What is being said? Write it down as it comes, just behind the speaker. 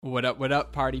What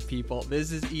up, party people?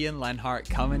 This is Ian Lenhart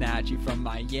coming at you from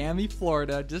Miami,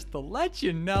 Florida, just to let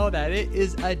you know that it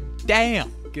is a damn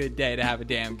good day to have a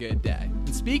damn good day.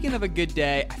 And speaking of a good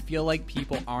day, I feel like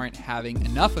people aren't having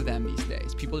enough of them these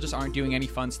days. People just aren't doing any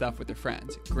fun stuff with their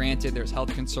friends. Granted, there's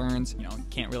health concerns, you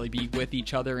can't really be with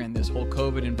each other in this whole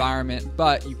COVID environment,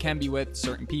 but you can be with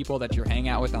certain people that you're hanging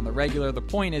out with on the regular. The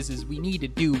point is we need to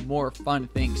do more fun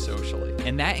things socially.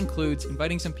 And that includes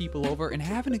inviting some people over and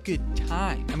having a good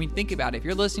time. I mean, think about it. If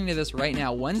you're listening to this right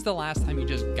now, when's the last time you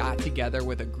just got together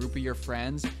with a group of your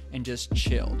friends and just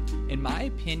chilled? In my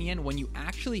opinion, when you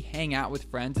actually hang out with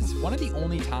friends, it's one of the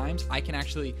only times I can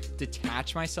actually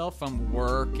detach myself from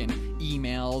work and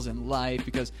emails and life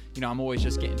because, I'm always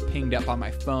just getting pinged up on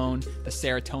my phone. The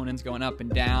serotonin's going up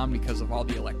and down because of all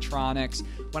the electronics.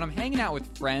 When I'm hanging out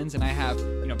with friends and I have,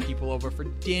 people over for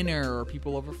dinner or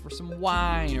people over for some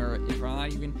wine, or if I'm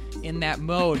not even in that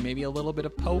mode, maybe a little bit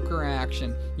of poker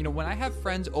action. When I have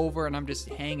friends over and I'm just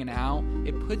hanging out,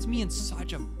 it puts me in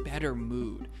such a better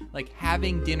mood. Like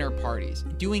having dinner parties,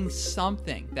 doing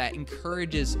something that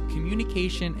encourages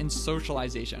communication and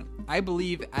socialization. I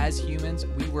believe as humans,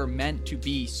 we were meant to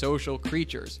be social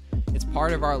creatures. It's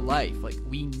part of our life. Like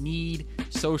we need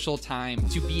social time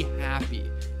to be happy.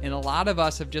 And a lot of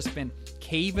us have just been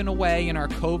caving away in our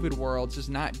COVID world, just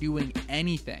not doing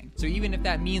anything. So even if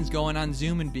that means going on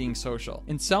Zoom and being social,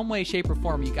 in some way, shape, or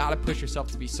form, you gotta push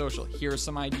yourself to be social. Here are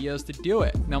some ideas to do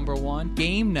it. Number one,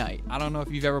 game night. I don't know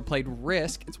if you've ever played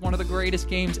Risk. It's one of the greatest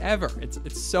games ever.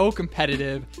 It's so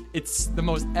competitive. It's the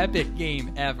most epic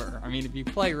game ever. I mean, if you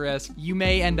play Risk, you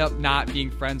may end up not being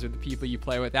friends with the people you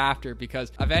play with after,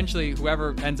 because eventually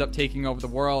whoever ends up taking over the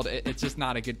world, it's just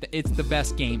not a good thing. It's the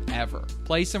best game ever.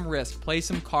 Play some Risk, play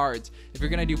some cards. If you're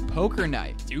gonna do poker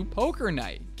night, do poker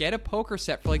night. Get a poker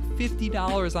set for like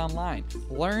 $50 online.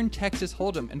 Learn Texas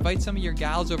Hold'em. Invite some of your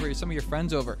gals over, some of your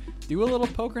friends over. Do a little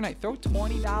poker night. Throw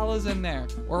 $20 in there.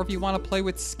 Or if you want to play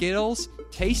with Skittles,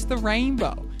 taste the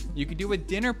rainbow. You could do a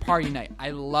dinner party night. I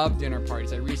love dinner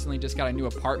parties. I recently just got a new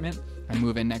apartment. I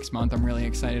move in next month. I'm really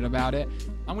excited about it.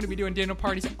 I'm going to be doing dinner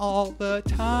parties all the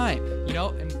time,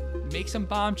 and make some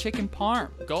bomb chicken parm.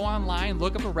 Go online,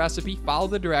 look up a recipe, follow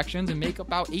the directions, and make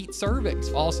about 8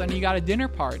 servings. All of a sudden, you got a dinner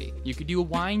party. You could do a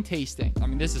wine tasting. I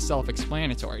mean, this is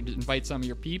self-explanatory. Just invite some of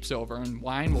your peeps over, and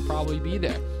wine will probably be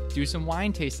there. Do some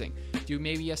wine tasting. Do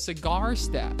maybe a cigar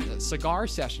session,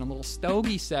 a little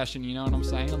stogie session, you know what I'm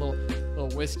saying? A little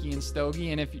whiskey and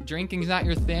stogie. And if drinking's not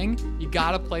your thing, you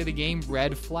gotta play the game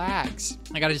Red Flags.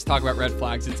 I gotta just talk about Red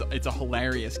Flags. It's a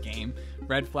hilarious game.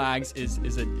 Red Flags is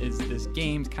this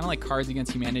game, kind of like Cards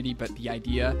Against Humanity, but the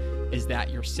idea is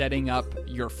that you're setting up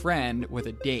your friend with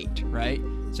a date, right?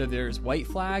 So there's white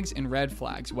flags and red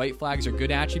flags. White flags are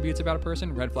good attributes about a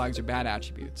person. Red flags are bad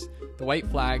attributes. The white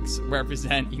flags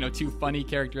represent, 2 funny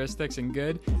characteristics and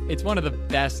good. It's one of the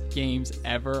best games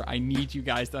ever. I need you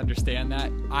guys to understand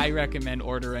that. I recommend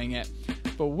ordering it.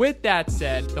 But with that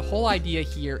said, the whole idea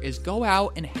here is go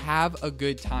out and have a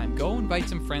good time. Go invite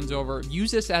some friends over.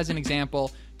 Use this as an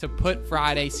example to put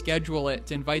Friday, schedule it,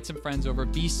 to invite some friends over,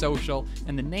 be social,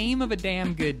 in the name of a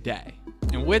damn good day.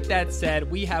 And with that said,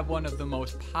 we have one of the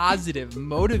most positive,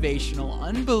 motivational,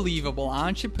 unbelievable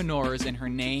entrepreneurs in her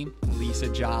name, Lisa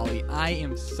Jolly. I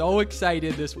am so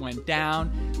excited this went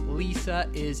down. Lisa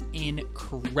is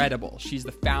incredible. She's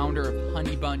the founder of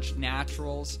Honey Bunch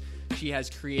Naturals. She has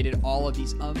created all of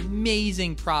these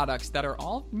amazing products that are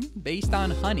all based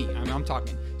on honey. I'm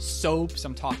talking soaps,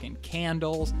 I'm talking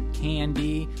candles,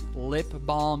 candy, lip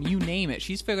balm, you name it.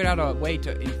 She's figured out a way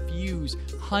to infuse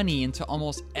honey into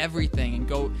almost everything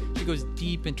and she goes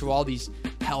deep into all these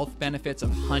health benefits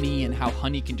of honey and how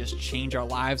honey can just change our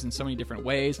lives in so many different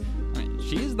ways.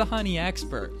 She is the honey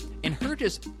expert, and her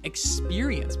just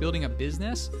experience building a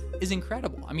business is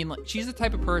incredible. I mean, she's the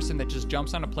type of person that just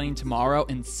jumps on a plane tomorrow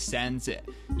and sends it.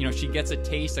 She gets a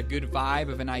taste, a good vibe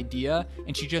of an idea,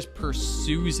 and she just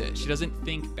pursues it. She doesn't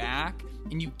think back,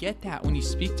 and you get that when you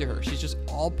speak to her. She's just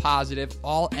all positive,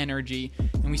 all energy,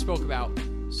 and we spoke about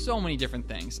so many different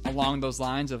things along those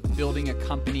lines of building a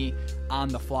company on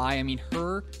the fly. I mean,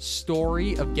 her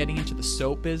story of getting into the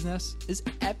soap business is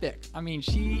epic. I mean,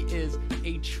 she is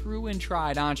a true and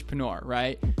tried entrepreneur,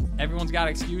 right? Everyone's got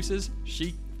excuses.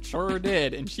 She sure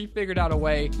did, and she figured out a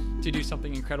way to do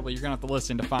something incredible. You're gonna have to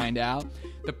listen to find out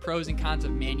the pros and cons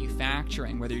of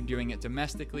manufacturing, whether you're doing it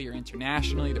domestically or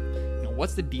internationally.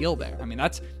 What's the deal there? I mean,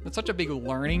 that's such a big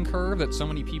learning curve that so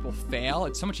many people fail.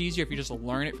 It's so much easier if you just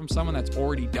learn it from someone that's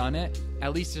already done it,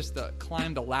 at least just to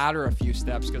climb the ladder a few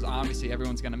steps, because obviously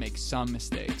everyone's gonna make some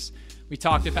mistakes. We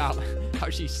talked about how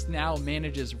she now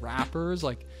manages rappers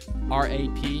like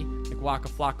RAP, like Waka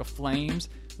Flocka Flames.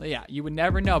 Yeah, you would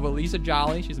never know, but Lisa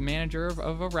Jolly, she's a manager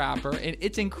of a rapper, and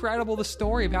it's incredible the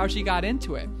story of how she got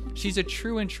into it. She's a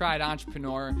true and tried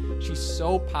entrepreneur. She's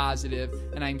so positive,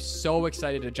 and I'm so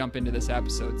excited to jump into this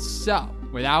episode. So,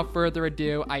 without further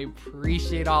ado, I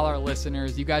appreciate all our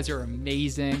listeners. You guys are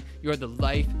amazing. You're the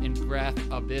life and breath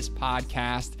of this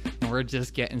podcast, and we're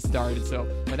just getting started. So,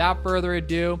 without further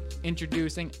ado,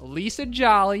 introducing Lisa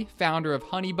Jolly, founder of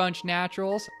Honey Bunch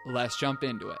Naturals. Let's jump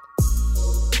into it.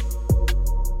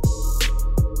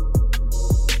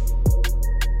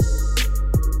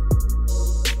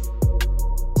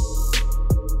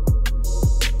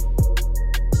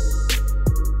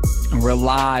 We're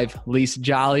live. Lisa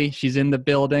Jolly, she's in the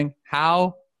building.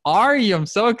 How are you? I'm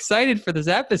so excited for this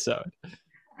episode.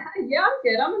 Yeah, I'm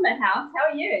good. I'm in the house.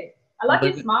 How are you? I like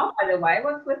your smile, by the way.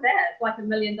 What's with that? It's like $1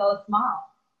 million smile.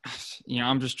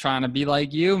 I'm just trying to be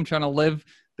like you. I'm trying to live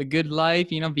the good life,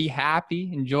 be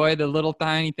happy, enjoy the little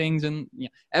tiny things. And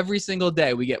every single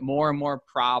day we get more and more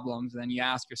problems. And then you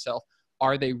ask yourself,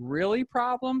 are they really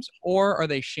problems or are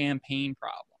they champagne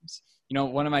problems?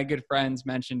 One of my good friends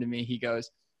mentioned to me, he goes,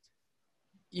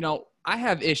 I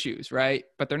have issues, right?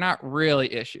 But they're not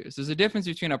really issues. There's a difference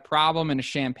between a problem and a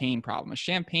champagne problem. A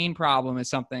champagne problem is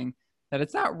something that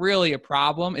it's not really a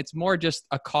problem. It's more just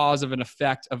a cause of an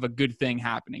effect of a good thing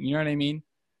happening. You know what I mean?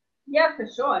 Yeah, for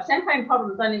sure. Champagne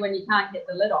problem is only when you can't get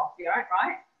the lid off,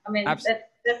 right? I mean, that's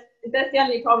the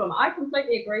only problem. I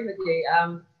completely agree with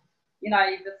you. You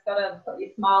just got to put your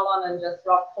smile on and just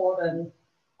rock forward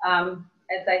and,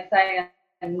 as they say,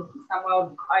 and somewhere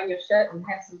own your shit and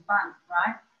have some fun,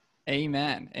 right?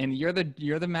 Amen. And you're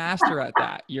the master at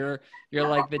that. You're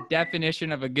like the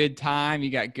definition of a good time. You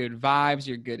got good vibes,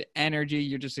 you're good energy,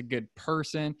 you're just a good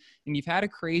person, and you've had a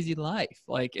crazy life,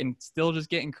 and still just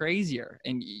getting crazier.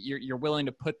 And you're willing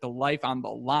to put the life on the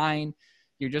line.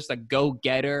 You're just a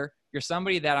go-getter. You're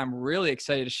somebody that I'm really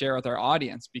excited to share with our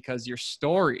audience because your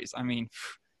stories, I mean,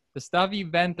 the stuff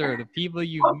you've been through, the people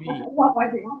you've met.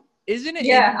 Isn't it?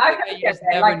 Yeah, I get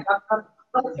that.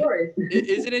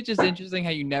 Isn't it just interesting how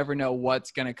you never know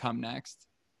what's going to come next?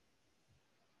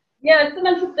 Yeah, it's an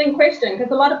interesting question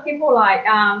because a lot of people are like,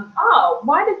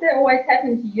 why does that always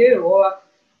happen to you? Or,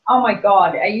 oh my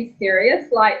God, are you serious?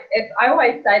 If I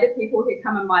always say to people who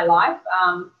come in my life,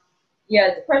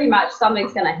 it's pretty much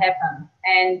something's going to happen.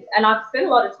 And I've spent a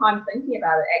lot of time thinking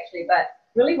about it actually, but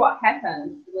really what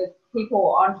happens with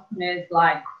people, entrepreneurs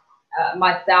like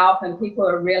myself, and people who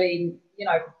are really,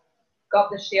 got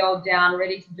the shield down,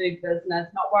 ready to do business,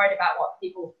 not worried about what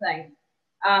people think.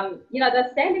 They're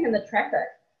standing in the traffic.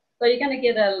 So you're going to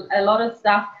get a lot of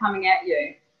stuff coming at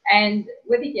you. And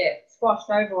whether you get squashed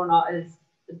over or not is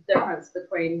the difference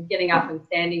between getting up and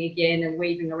standing again and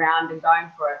weaving around and going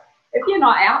for it. If you're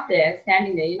not out there,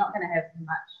 standing there, you're not going to have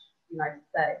much, to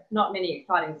say. Not many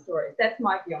exciting stories. That's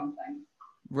my view on things.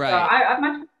 Right. So I'd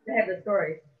much rather have the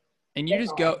stories. And you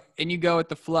just go with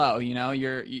the flow,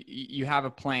 you have a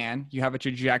plan, you have a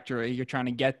trajectory, you're trying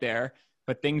to get there,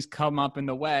 but things come up in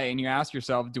the way and you ask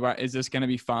yourself, is this going to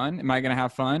be fun? Am I going to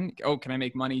have fun? Oh, can I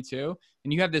make money too?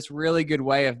 And you have this really good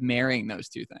way of marrying those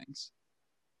two things.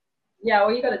 Yeah,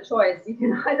 well, you got a choice. You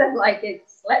can either get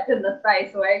slapped in the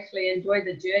face or actually enjoy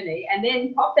the journey and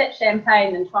then pop that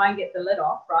champagne and try and get the lid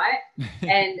off, right?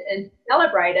 and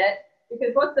celebrate it.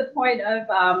 Because what's the point of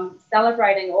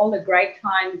celebrating all the great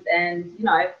times and,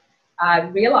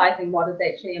 realizing what is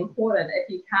actually important if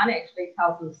you can't actually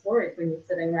tell some stories when you're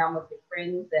sitting around with your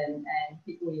friends and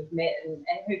people you've met and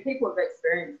who people have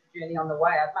experienced the journey on the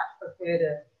way. I'd much prefer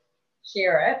to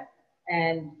share it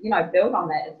and, build on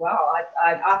that as well.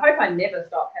 I hope I never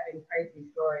stop having crazy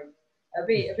stories. It'd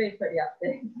be pretty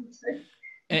upsetting.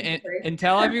 and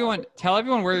tell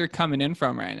everyone where you're coming in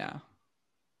from right now.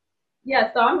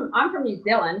 Yeah, so I'm from New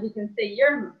Zealand. You can see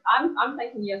I'm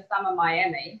thinking you're summer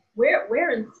Miami. We're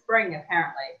in spring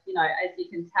apparently. As you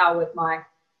can tell with my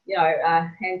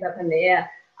hands up in the air.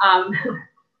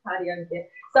 Party over there.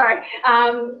 Sorry.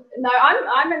 No,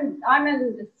 I'm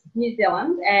in New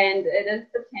Zealand and it is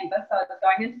September, so it's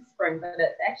going into spring, but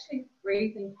it's actually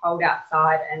freezing cold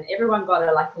outside, and everyone got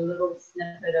a little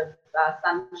snippet of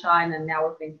sunshine, and now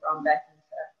we've been thrown back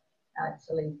into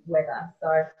chilly weather.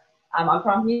 So. I'm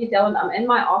from New Zealand. I'm in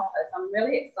my office. I'm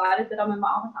really excited that I'm in my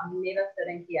office. I'm never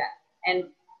sitting here. And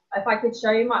if I could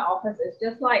show you my office, it's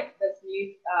just like this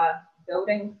new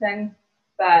building thing,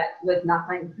 but with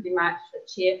nothing, pretty much. A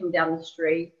chair from down the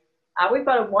street. We've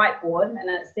got a whiteboard, and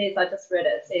it says, I just read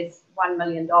it, it says $1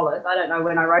 million. I don't know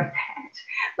when I wrote that.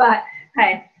 But,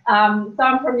 hey, so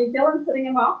I'm from New Zealand sitting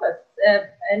in my office,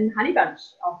 in Honey Bunch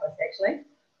office, actually.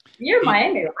 You're in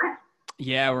Miami, right?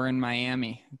 Yeah, we're in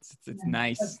Miami. It's Yeah.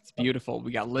 nice. It's beautiful.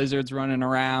 We got lizards running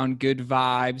around, good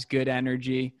vibes, good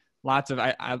energy. Lots of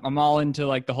I'm all into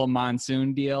like the whole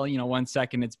monsoon deal. You know, one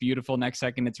second it's beautiful, next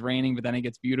second it's raining, but then it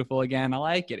gets beautiful again. I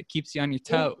like it. It keeps you on your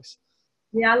toes.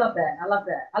 Yeah, I love that. I love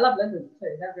that. I love lizards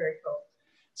too. They're very cool.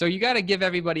 So you got to give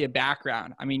everybody a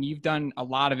background. I mean, you've done a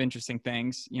lot of interesting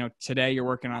things. You know, today you're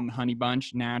working on the Honey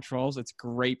Bunch Naturals. It's a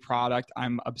great product.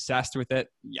 I'm obsessed with it.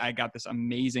 I got this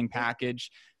amazing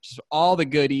package, just all the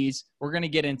goodies. We're going to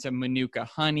get into Manuka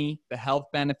honey, the health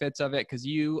benefits of it, because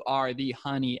you are the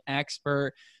honey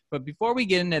expert. But before we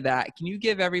get into that, can you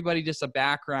give everybody just a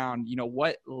background? You know,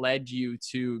 what led you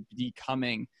to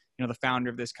becoming, you know, the founder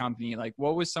of this company? Like,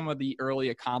 what was some of the early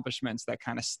accomplishments that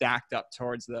kind of stacked up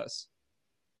towards this?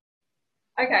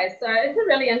 Okay, so it's a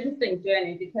really interesting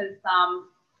journey because,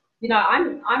 you know,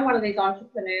 I'm one of these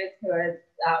entrepreneurs who is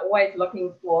always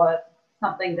looking for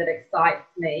something that excites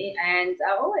me, and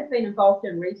I've always been involved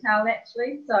in retail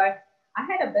actually. So I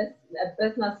had a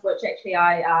business which actually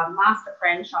I master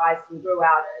franchised and grew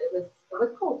out. It was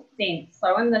called Sense.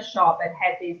 So in the shop, it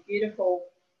had these beautiful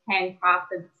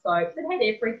handcrafted soaps. It had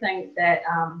everything that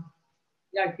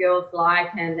you know, girls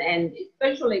like, and it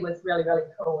visually was really really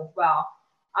cool as well.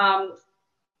 Um,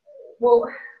 well,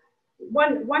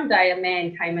 one day a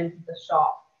man came into the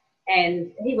shop,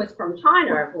 and he was from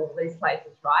China of all these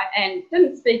places, right? And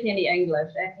didn't speak any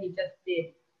English, and he just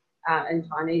said in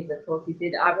Chinese, of course, he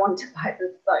said, "I want to buy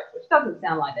this soap," which doesn't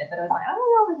sound like that, but I was like,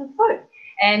 "Oh, well, there's a soap,"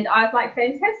 and I was like,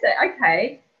 "Fantastic,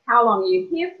 okay. How long are you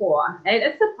here for?" And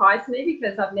it surprised me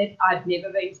because I've never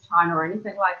been to China or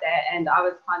anything like that, and I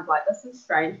was kind of like, "This is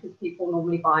strange because people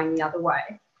normally buying the other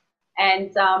way."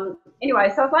 And anyway,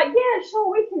 so I was like, yeah,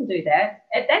 sure, we can do that.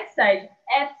 At that stage,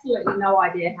 absolutely no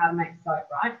idea how to make soap,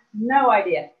 right? No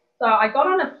idea. So I got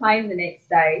on a plane the next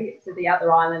day to the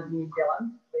other island of New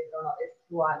Zealand. Believe it or not, there's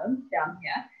 2 islands down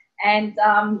here. And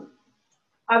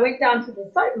I went down to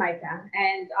the soap maker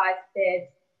and I said,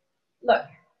 look,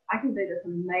 I can do this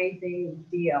amazing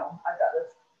deal. I've got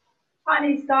this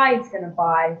Chinese guy who's going to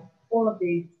buy all of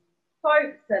these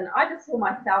soaps. And I just saw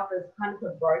myself as kind of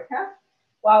a broker.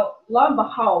 Well, lo and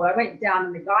behold, I went down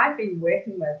and the guy I've been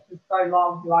working with for so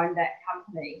long who owned that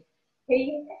company,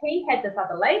 he had this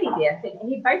other lady there, and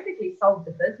he basically sold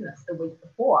the business the week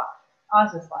before. I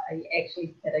was just like, are you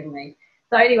actually kidding me?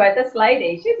 So anyway, this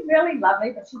lady, she's really lovely,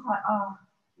 but she's like, oh,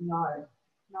 no,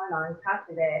 can't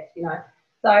do that, you know.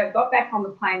 So got back on the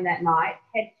plane that night,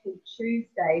 had till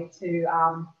Tuesday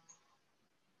to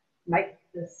make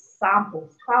the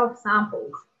samples, 12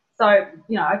 samples. So,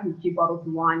 you know, opened a few bottles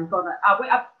of wine, got it.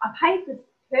 I paid this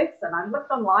person. I looked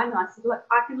online and I said, look,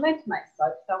 I can learn to make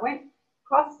soap. So I went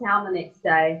across town the next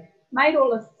day, made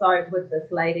all this soap with this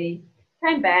lady,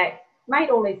 came back, made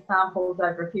all these samples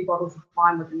over a few bottles of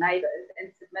wine with the neighbours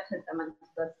and submitted them into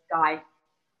this guy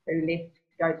who left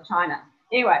to go to China.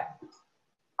 Anyway,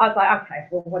 I was like, okay,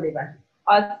 well, whatever.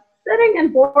 I was sitting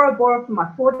in Bora Bora for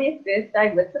my 40th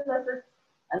birthday with the lizards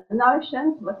in the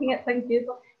ocean, looking at things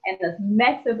beautiful, and this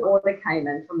massive order came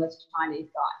in from this Chinese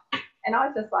guy. And I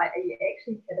was just like, are you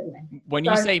actually kidding me?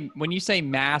 When you say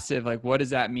massive, like what does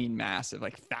that mean massive?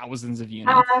 Like thousands of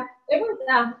units? It was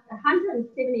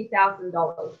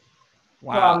 $170,000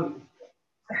 Wow.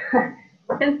 from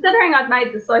considering I'd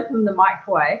made the soap in the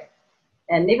microwave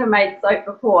and never made soap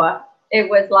before, it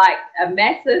was like a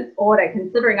massive order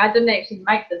considering I didn't actually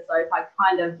make the soap. I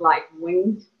kind of like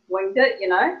winged it, you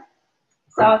know?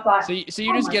 So I was like, so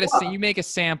you just you make a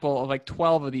sample of like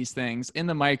 12 of these things in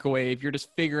the microwave. You're just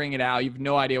figuring it out. You have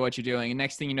no idea what you're doing. And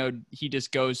next thing you know, he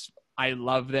just goes, I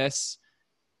love this.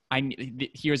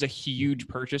 Here's a huge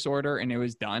purchase order, and it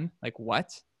was done. Like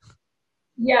what?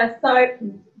 Yeah. So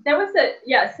there was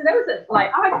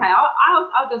like, oh, okay,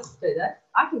 I'll just do this.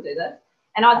 I can do this.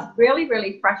 And I was really,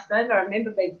 really frustrated. I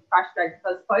remember being frustrated because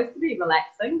I was supposed to be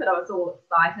relaxing, but I was all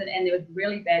excited and there was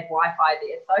really bad Wi-Fi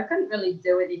there. So I couldn't really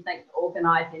do anything to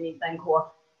organize anything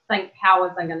or think how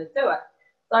was I going to do it.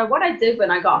 So what I did when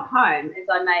I got home is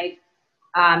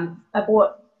I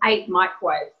bought 8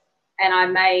 microwaves and I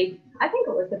think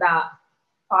it was about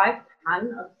 5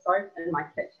 tons of soap in my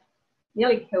kitchen.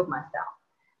 Nearly killed myself.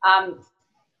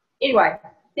 Anyway,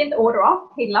 sent the order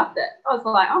off. He loved it. I was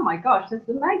like, oh my gosh, this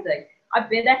is amazing. I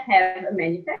better have a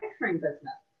manufacturing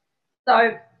business.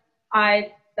 So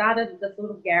I started this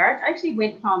little garage. I actually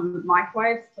went from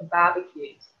microwaves to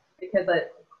barbecues because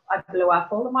I blew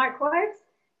up all the microwaves.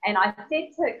 And I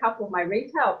said to a couple of my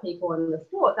retail people in the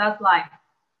stores, I was like,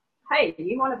 hey, do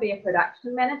you want to be a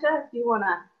production manager? Do you want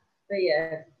to be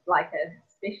a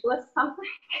specialist something?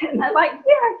 And they're like,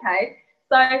 yeah, okay.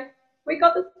 So we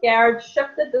got this garage,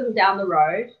 shifted them down the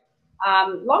road.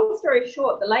 Long story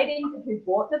short, the lady who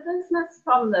bought the business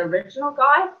from the original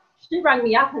guy, she rang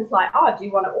me up and was like, oh, do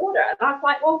you want to order it? And I was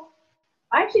like, well,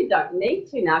 I actually don't need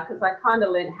to now because I kind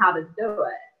of learned how to do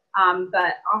it.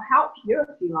 But I'll help you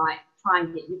if you like, try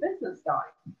and get your business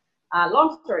going.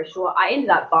 Long story short, I ended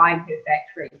up buying her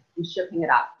factory and shipping it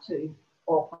up to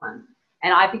Auckland,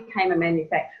 and I became a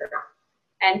manufacturer.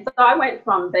 And so I went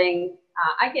from being,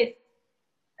 I guess,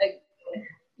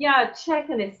 a chick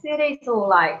in a city, all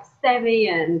like savvy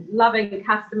and loving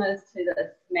customers, to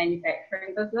this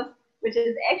manufacturing business, which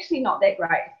is actually not that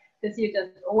great because you're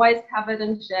just always covered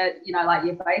in shit, like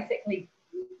you're basically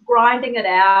grinding it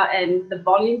out, and the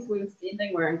volumes we were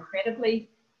sending were incredibly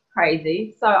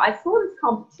crazy. So I saw this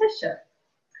competition,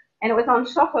 and it was on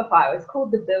Shopify. It was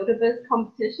called the Builder Biz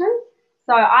competition.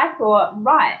 So I thought,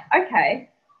 right, okay,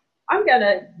 I'm going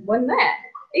to win that.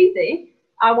 Easy.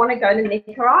 I want to go to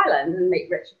Necker Island and meet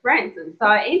Richard Branson. So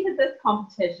I entered this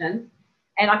competition,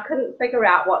 and I couldn't figure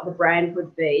out what the brand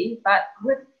would be. But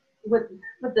with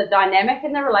the dynamic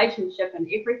and the relationship and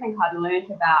everything I'd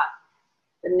learned about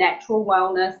the natural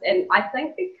wellness, and I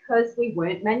think because we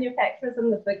weren't manufacturers in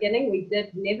the beginning, we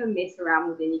did never mess around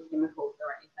with any chemicals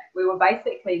or anything. We were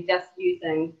basically just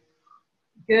using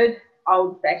good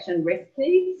old-fashioned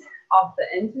recipes off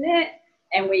the internet,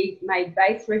 and we made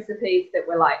base recipes that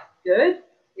were like good.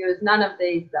 There was none of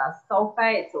these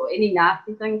sulfates or any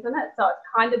nasty things in it, so it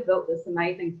kind of built this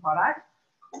amazing product.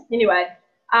 Anyway,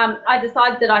 I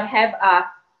decided that I'd have a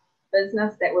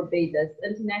business that would be this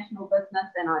international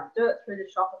business, and I'd do it through the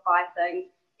Shopify thing,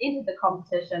 entered the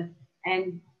competition,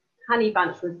 and Honey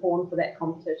Bunch was born for that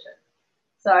competition.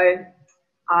 So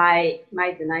I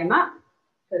made the name up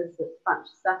because it's a bunch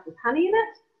of stuff with honey in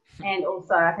it, and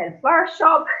also I had a florist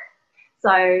shop. So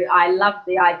I loved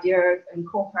the idea of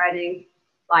incorporating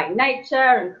like nature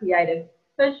and creative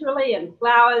visually and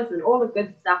flowers and all the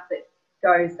good stuff that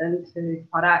goes into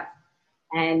products.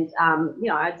 And,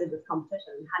 I did this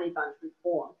competition, and Honey Bunch was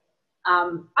born.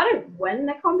 I didn't win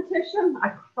the competition. I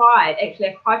cried. Actually,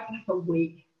 I cried for like a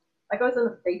week. Like I was in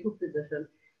a fetal position.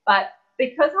 But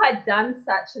because I'd done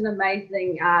such an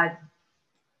amazing,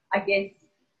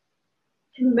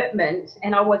 commitment,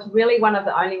 and I was really one of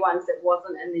the only ones that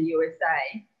wasn't in the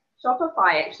USA,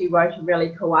 Shopify actually wrote a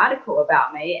really cool article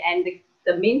about me, and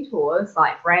the mentors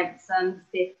like Branson,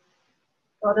 Steph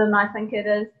Godin, I think it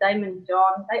is, Damon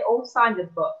John, they all signed a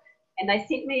book, and they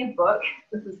sent me a book.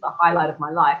 This is the highlight of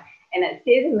my life, and it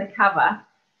says in the cover,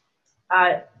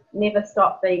 never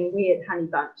stop being weird, Honey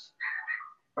Bunch.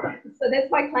 So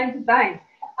that's my claim to fame.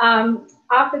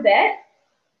 After that,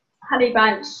 Honey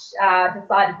Bunch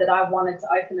decided that I wanted to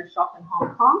open a shop in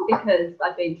Hong Kong because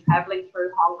I'd been traveling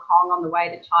through Hong Kong on the way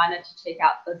to China to check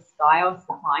out this guy I was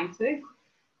supplying to.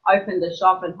 Opened a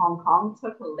shop in Hong Kong,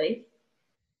 took a lease.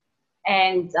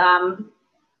 And I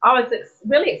was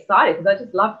really excited because I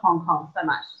just love Hong Kong so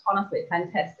much. Honestly,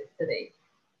 fantastic city.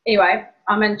 Anyway,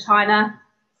 I'm in China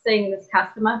seeing this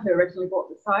customer who originally bought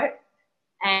the soap,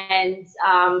 and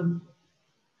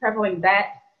traveling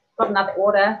back, got another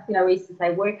order. We used to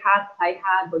say work hard, play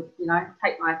hard. Would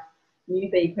take my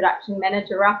newbie production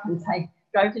manager up and say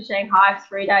go to Shanghai for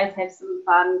 3 days, have some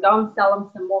fun, go and sell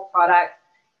them some more product,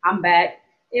 come back.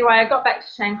 Anyway, I got back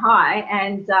to Shanghai,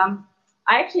 and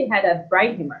I actually had a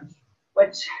brain hemorrhage,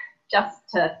 which just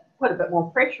to put a bit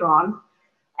more pressure on.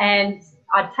 And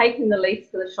I'd taken the lease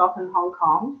for the shop in Hong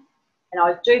Kong, and I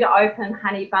was due to open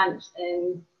Honey Bunch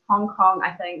in Hong Kong,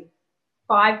 I think,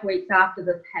 5 weeks after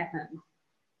this happened.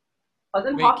 I was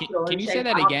in hospital. Can you say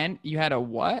that again? You had a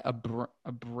what?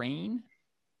 A brain?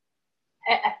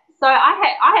 So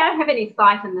I don't have any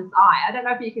sight in this eye. I don't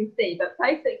know if you can see, but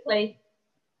basically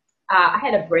I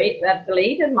had a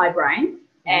bleed in my brain.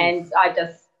 And I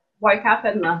just woke up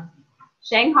in the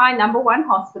Shanghai #1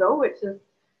 hospital, which is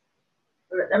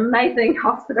an amazing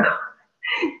hospital.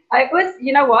 It was,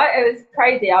 it was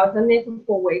crazy. I was in there for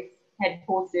 4 weeks, had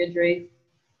 4 surgeries.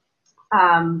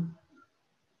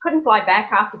 Couldn't fly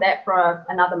back after that for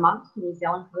another month to New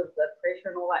Zealand because of the pressure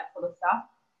and all that sort of stuff.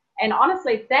 And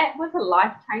honestly, that was a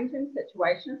life-changing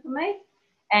situation for me.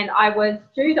 And I was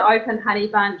due to open Honey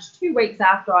Bunch 2 weeks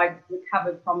after I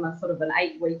recovered from a sort of an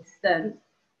 8-week stint.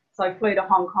 So I flew to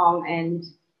Hong Kong and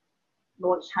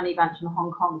launched Honey Bunch in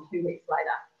Hong Kong 2 weeks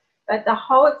later. But the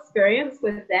whole experience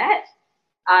with that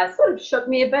sort of shook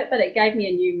me a bit, but it gave me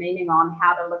a new meaning on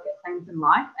how to look at things in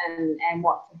life and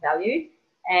what to value.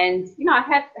 And, I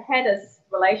have had a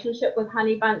relationship with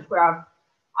Honey Bunch where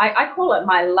I call it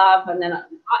my love. And then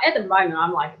at the moment,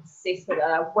 I'm like obsessed with it.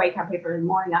 I wake up every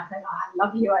morning, I think, oh, I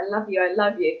love you, I love you, I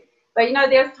love you. But, you know,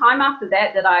 there was time after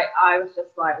that that I was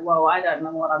just like, whoa, I don't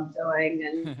know what I'm doing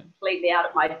and completely out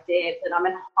of my depth. And I'm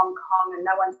in Hong Kong and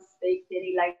no one speaks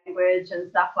any language and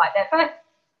stuff like that. But,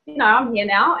 you know, I'm here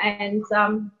now and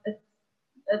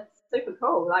it's super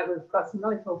cool. Like we've got some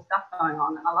really cool stuff going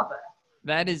on and I love it.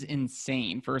 That is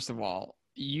insane. First of all,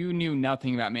 you knew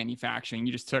nothing about manufacturing.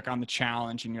 You just took on the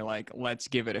challenge and you're like, let's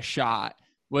give it a shot.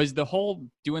 Was the whole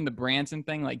doing the Branson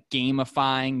thing, like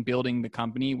gamifying, building the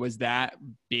company, was that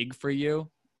big for you,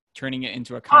 turning it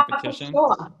into a competition?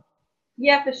 For sure.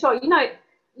 Yeah, for sure. You know,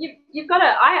 you've got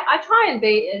to, I try and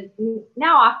be,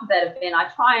 now after that event, I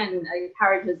try and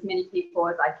encourage as many people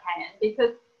as I can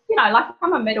because, you know, like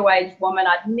I'm a middle-aged woman,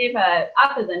 I've never,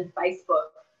 other than Facebook,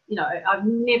 you know, I've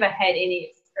never had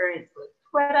any experience with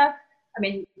Twitter. I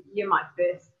mean, you're my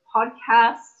first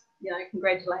podcast, you know,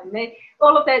 congratulate me,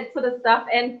 all of that sort of stuff.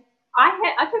 And I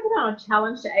took it on a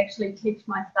challenge to actually teach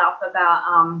myself about,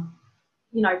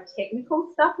 you know, technical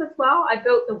stuff as well. I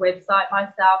built the website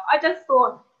myself. I just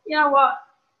thought, you know what,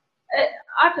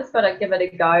 I've just got to give it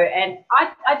a go. And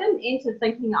I didn't enter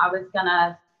thinking I was going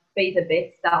to be the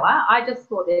bestseller. I just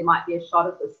thought there might be a shot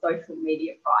at the social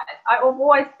media prize. I've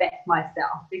always backed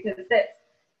myself because that's,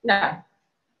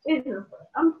 you know,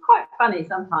 I'm quite funny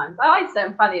sometimes. I like to say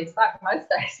I'm funny as fuck most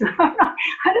days.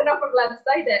 I don't know if I'm allowed to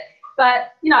say that,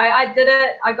 but you know, I did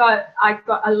it.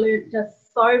 I learned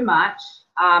just so much.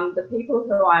 The people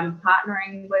who I'm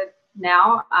partnering with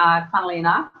now, funnily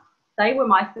enough, they were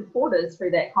my supporters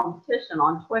through that competition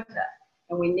on Twitter,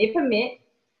 and we never met.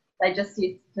 They just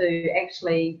used to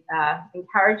actually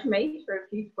encourage me through a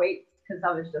few tweets because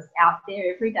I was just out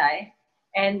there every day.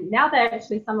 And now they're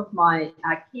actually some of my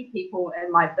key people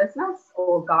in my business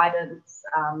or guidance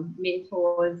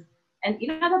mentors. And, you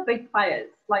know, they're big players,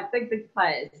 like big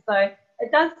players. So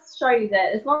it does show you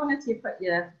that as long as you put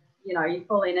your, you know, your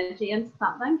full energy into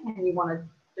something and you want to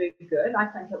do good, I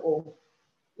think it will,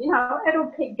 you know,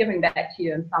 it'll keep giving back to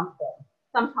you in some form.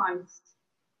 Sometimes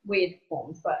weird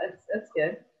forms, but it's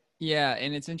good. Yeah,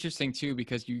 and it's interesting too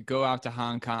because you go out to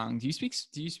Hong Kong. Do you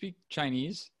speak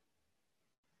Chinese?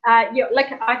 Yeah, like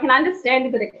I can understand a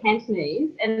bit of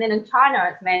Cantonese, and then in China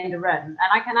it's Mandarin, and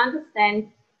I can understand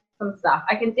some stuff.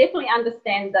 I can definitely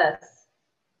understand this.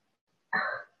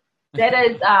 That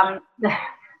is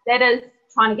that is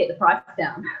trying to get the price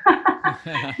down.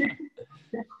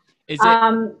 Is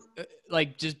it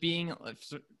like just being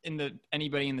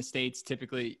anybody in the States,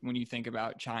 typically when you think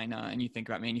about China and you think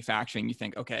about manufacturing, you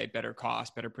think, okay, better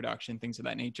cost, better production, things of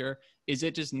that nature. Is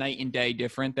it just night and day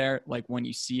different there? Like when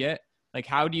you see it, like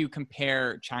how do you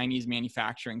compare Chinese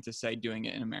manufacturing to say doing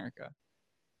it in America?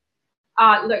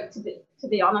 Look, to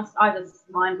be honest, I just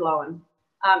mind blowing.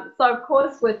 So of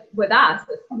course with us,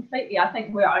 it's completely, I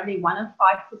think we're only 1 of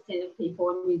 5% of people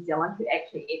in New Zealand who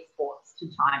actually exports to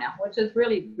China, which is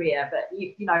really rare. But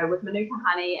you know, with Manuka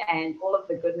honey and all of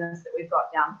the goodness that we've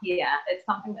got down here, it's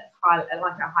something that's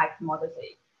like a high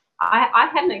commodity. I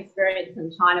had an experience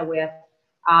in China where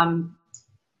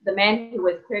the man who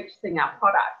was purchasing our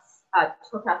products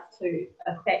took us to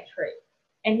a factory,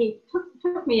 and he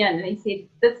took me in and he said,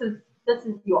 this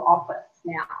is your office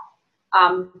now.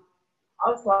 I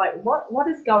was like, what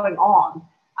is going on?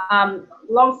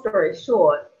 Long story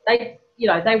short, they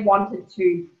wanted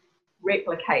to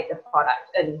replicate the product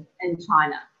in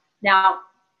China. Now,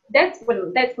 that's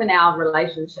when our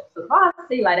relationship was, oh,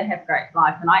 see you later, have a great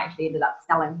life. And I actually ended up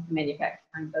selling the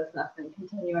manufacturing business and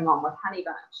continuing on with Honey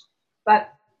Bunch.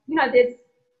 But, you know, there's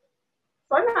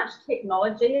so much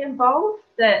technology involved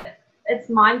that it's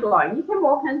mind-blowing. You can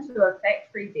walk into a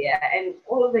factory there and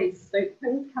all of these soup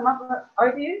things come up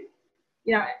over you.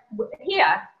 You know,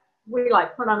 here we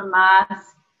like put on a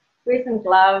mask, wear some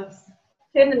gloves,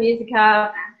 turn the music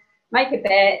up, make a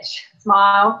batch,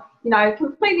 smile, you know,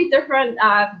 completely different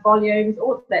volumes,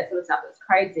 all of that sort of stuff. It's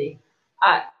crazy.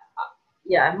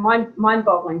 Yeah,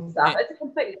 mind-boggling stuff. It's a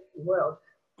completely different world.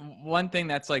 One thing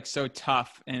that's like so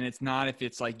tough, and it's not if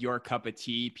it's like your cup of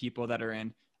tea, people that are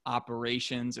in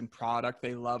operations and product,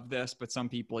 they love this, but some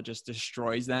people it just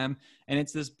destroys them. And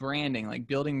it's this branding, like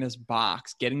building this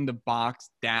box, getting the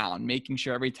box down, making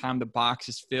sure every time the box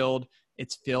is filled,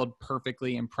 it's filled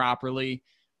perfectly and properly.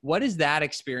 What has that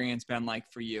experience been like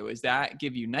for you? Is that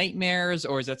give you nightmares,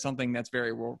 or is that something that's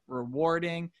very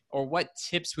rewarding? Or what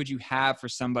tips would you have for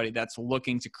somebody that's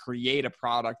looking to create a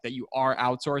product that you are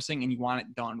outsourcing and you want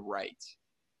it done right?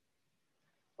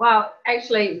 Well,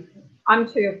 actually,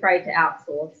 I'm too afraid to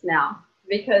outsource now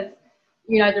because,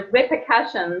 you know, the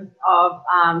repercussions of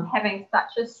having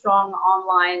such a strong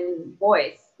online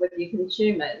voice with your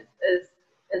consumers is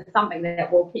something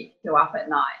that will keep you up at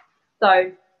night.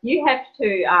 So you have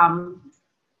to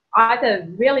either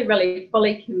really, really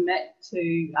fully commit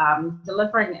to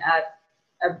delivering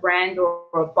a brand or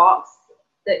a box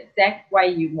the exact way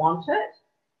you want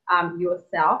it,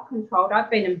 yourself controlled.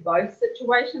 I've been in both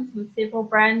situations with several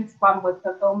brands, one with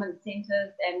fulfillment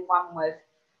centers and one with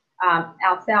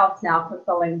ourselves now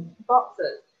fulfilling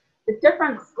boxes. The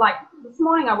difference, like this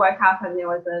morning I woke up and there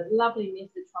was a lovely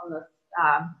message from this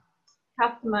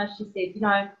customer. She said, you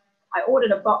know, I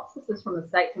ordered a box. This is from the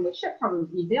States and we ship from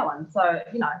New Zealand. So,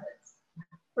 you know, it's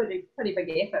pretty big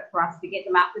effort for us to get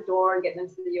them out the door and get them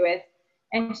to the US.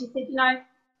 And she said, you know,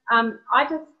 I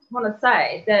just want to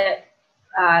say that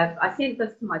I sent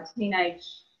this to my teenage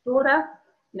daughter.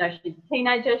 You know, she's a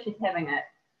teenager. She's having a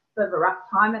bit of a rough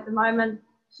time at the moment.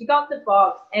 She got the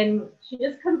box and she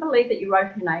just couldn't believe that you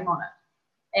wrote her name on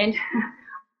it. And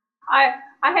I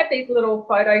have these little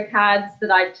photo cards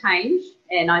that I change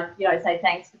and I, you know, say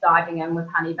thanks for diving in with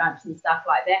Honey Bunch and stuff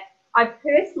like that. I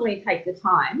personally take the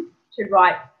time to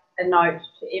write a note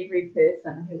to every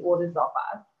person who orders off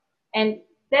us. And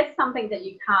that's something that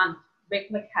you can't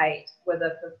replicate with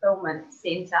a fulfillment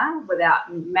center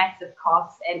without massive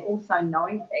costs and also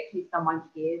knowing that actually someone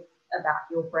cares about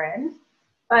your brand.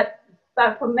 But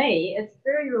for me, it's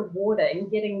very rewarding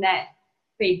getting that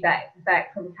feedback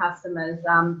back from customers.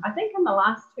 I think in the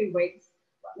last 2 weeks,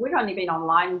 we've only been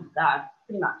online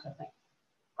pretty much, I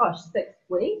think, 6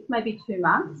 weeks, maybe 2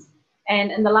 months.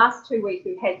 And in the last 2 weeks,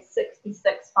 we've had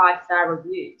 66 5-star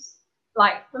reviews.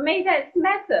 Like, for me, that's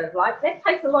massive. Like, that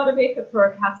takes a lot of effort for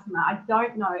a customer. I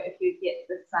don't know if you get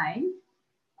the same.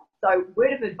 So,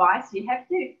 word of advice, you have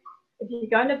to, if you're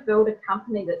going to build a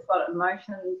company that's got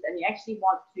emotions and you actually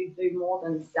want to do more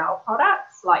than sell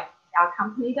products like our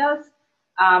company does,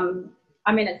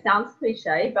 I mean, it sounds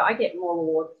cliche, but I get more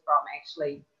rewards from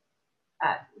actually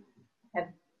have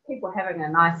people having a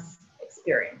nice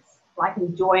experience, like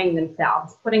enjoying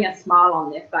themselves, putting a smile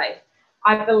on their face.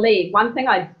 I believe, one thing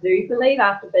I do believe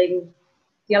after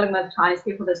dealing with Chinese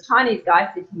people, this Chinese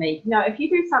guy said to me, you know, if you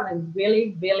do something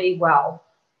really, really well,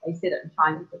 he said it in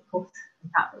Chinese, of course, I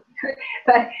can't really,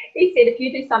 but he said, if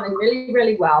you do something really,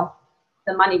 really well,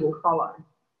 the money will follow.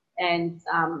 And,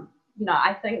 you know,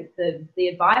 I think the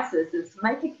advice is to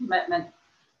make a commitment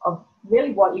of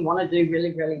really what you want to do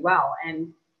really, really well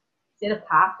and set a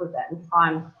path with that and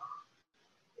try and,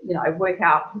 you know, work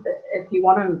out if you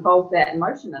want to involve that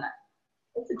emotion in it.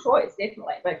 It's a choice,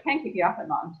 definitely, but it can keep you up at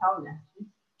night, I'm telling you.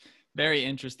 Very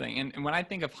interesting. And when I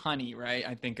think of honey, right,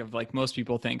 I think of like most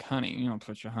people think honey, you know,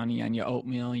 put your honey on your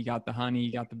oatmeal, you got the honey,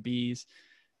 you got the bees.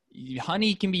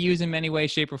 Honey can be used in many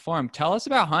ways, shape, or form. Tell us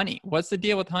about honey. What's the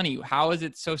deal with honey? How is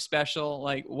it so special?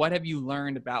 Like, what have you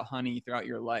learned about honey throughout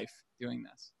your life doing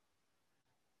this?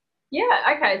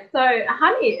 Yeah, okay. So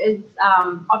honey is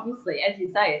obviously, as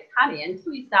you say, it's honey.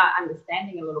 Until you start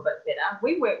understanding a little bit better,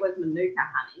 we work with Manuka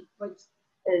honey, which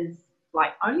is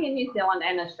like only in New Zealand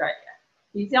and Australia.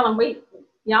 New Zealand,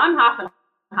 I'm half and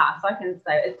half, so I can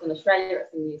say it's in Australia,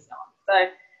 it's in New Zealand. So,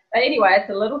 but anyway, it's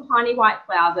a little tiny white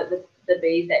flower that the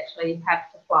bees actually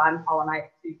have to fly and pollinate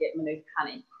to get Manuka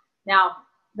honey. Now,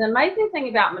 the amazing thing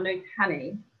about Manuka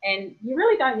honey, and you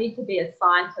really don't need to be a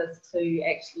scientist to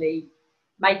actually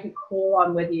make a call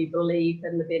on whether you believe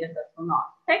in the benefits or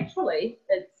not. Factually,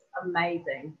 it's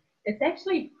amazing. It's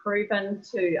actually proven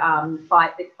to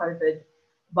fight the COVID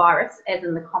virus, as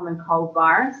in the common cold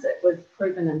virus. It was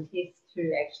proven in tests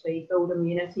to actually build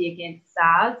immunity against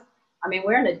SARS. I mean,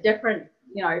 we're in a different,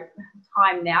 you know,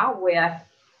 time now where,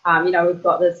 you know, we've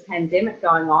got this pandemic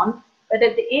going on. But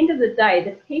at the end of the day,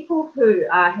 the people who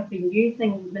have been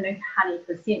using Manuka honey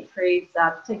for centuries,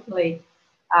 particularly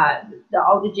the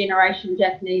older generation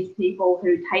Japanese people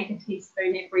who take a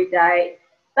teaspoon every day,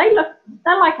 they're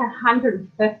like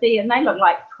 150 and they look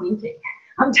like 20.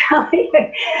 I'm telling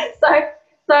you.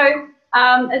 So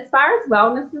as far as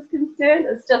wellness is concerned,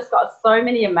 it's just got so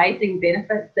many amazing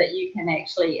benefits that you can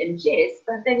actually ingest.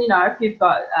 But then, you know, if you've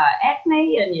got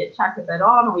acne and you chuck a bit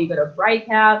on, or you've got a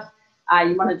breakout,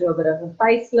 you want to do a bit of a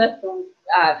facelift, and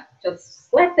just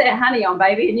slap that honey on,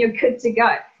 baby, and you're good to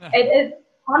go. It is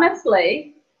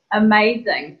honestly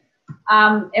amazing.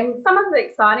 And some of the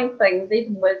exciting things,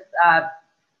 even with,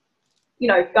 you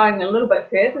know, going a little bit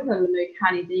further than the Manuka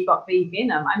honey, you've got bee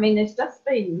venom. I mean, there's just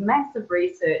been massive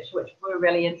research, which we're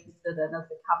really interested in as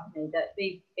a company, that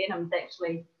bee venom is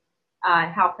actually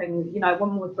helping, you know,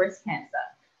 women with breast cancer.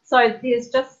 So there's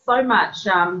just so much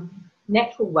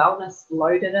natural wellness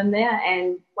loaded in there.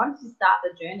 And once you start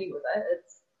the journey with it,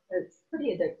 it's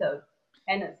pretty addictive.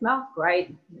 And it smells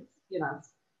great. It's, you know,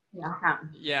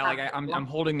 I'm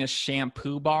holding this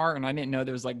shampoo bar, and I didn't know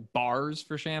there was like bars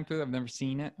for shampoo. I've never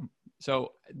seen it.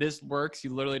 So this works. You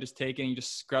literally just take it and you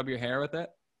just scrub your hair with it.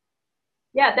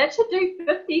 Yeah, that should do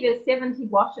 50 to 70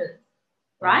 washes,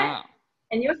 right? Wow.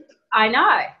 And you're, I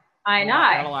know, I know.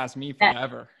 That'll last me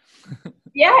forever.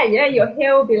 Yeah, yeah, your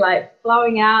hair will be like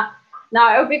flowing out.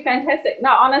 No, it'll be fantastic. No,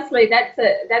 honestly, that's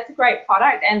a great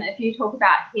product. And if you talk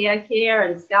about hair care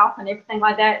and scalp and everything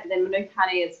like that, then Manuka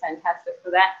honey is fantastic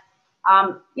for that.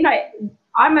 You know,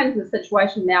 I'm in the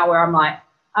situation now where I'm like,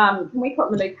 can we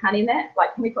put Manuka honey in that?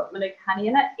 Like, can we put Manuka honey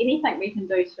in it? Anything we can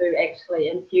do to actually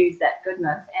infuse that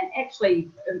goodness and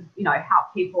actually, you know,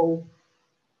 help people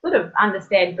sort of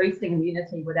understand boosting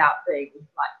immunity without being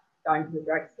like going to the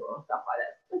drugstore or stuff like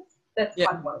that. That's Yeah,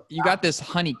 kind of what it's you about. got this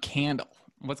honey candle.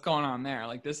 What's going on there?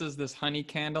 Like this is this honey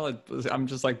candle. I'm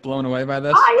just like blown away by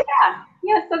this. Oh yeah,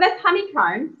 yeah. So that's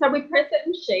honeycomb. So we press it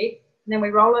in sheets, and then we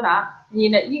roll it up. And, you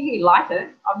know, you light it.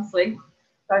 Obviously,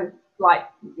 don't light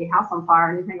your house on fire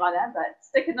or anything like that. But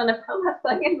stick it in a pillar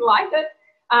thing and light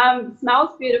it.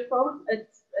 Smells beautiful.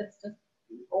 It's just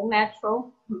all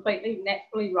natural, completely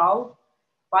naturally rolled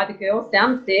by the girls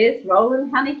downstairs rolling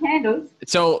honey candles.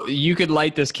 So you could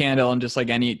light this candle and just like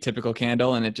any typical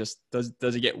candle, and it just does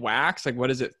it get wax? Like what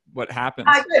is it? What happens?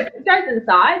 It goes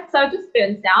inside, so it just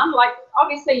burns down. Like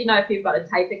obviously, you know, if you've got a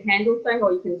taper candle thing,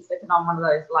 or you can stick it on one of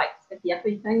those like sticky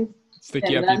uppy things.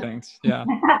 Sticky uppy things, yeah.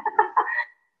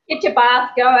 Get your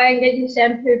bath going, get your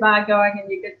shampoo bar going, and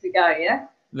you're good to go. Yeah.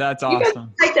 That's You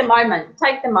awesome. take the moment.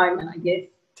 Take the moment, I guess.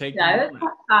 Take you know, the it's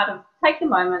moment. part of take the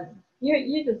moment.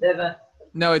 You deserve it.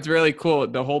 No, it's really cool.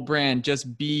 The whole brand,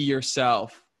 just be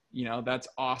yourself. You know, that's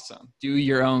awesome. Do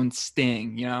your own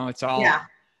sting. You know, it's all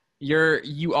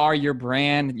you are your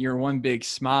brand. You're one big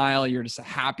smile. You're just a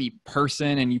happy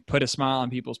person, and you put a smile on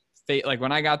people's face. Like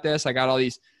when I got this, I got all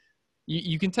these.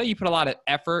 You can tell you put a lot of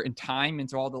effort and time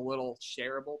into all the little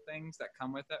shareable things that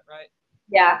come with it, right?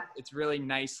 Yeah. It's really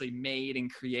nicely made and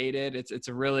created. It's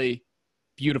a really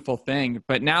beautiful thing.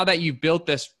 But now that you've built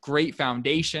this great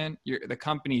foundation, the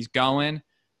company's going,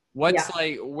 where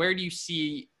do you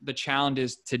see the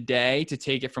challenges today to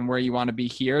take it from where you want to be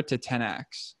here to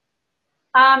 10x?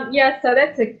 Yeah, so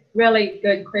that's a really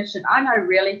good question. I know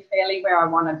really clearly where I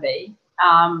want to be.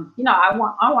 You know, I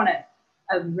want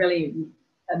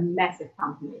a massive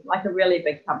company, like a really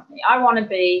big company. I want to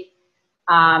be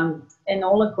in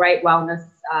all the great wellness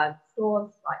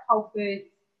stores like Whole Foods.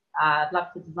 I'd love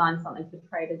to design something for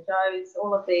Trader Joe's.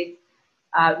 All of these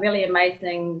really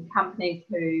amazing companies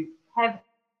who have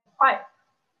quite,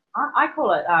 I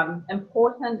call it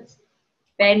important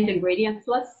banned ingredients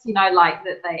lists, you know, like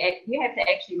that you have to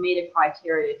actually meet a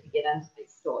criteria to get into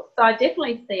these stores. So I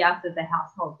definitely see us as a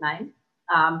household name.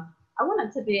 I want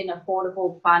it to be an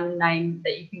affordable, fun name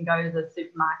that you can go to the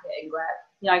supermarket and grab,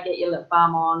 you know, get your lip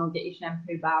balm on or get your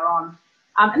shampoo bar on.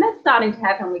 And that's starting to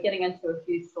happen. We're getting into a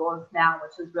few stores now,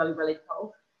 which is really, really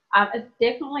cool. It's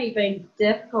definitely been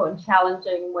difficult and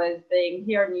challenging with being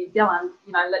here in New Zealand,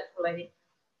 you know, literally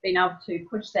being able to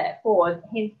push that forward,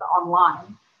 hence the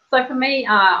online. So for me,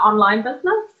 online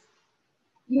business,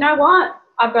 you know what?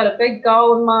 I've got a big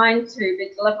goal in mind to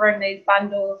be delivering these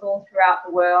bundles all throughout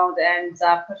the world and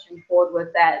pushing forward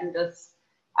with that and just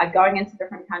going into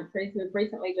different countries. We've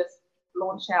recently just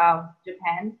launched our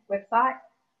Japan website,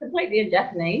 completely in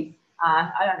Japanese.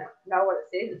 I don't know what it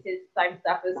says. It says the same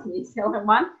stuff as the New Zealand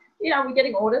one. You know, we're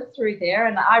getting orders through there,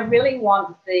 and I really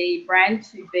want the brand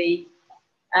to be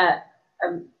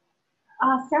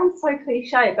sounds so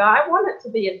cliche, but I want it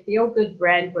to be a feel-good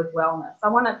brand with wellness. I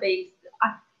want it to be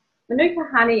Manuka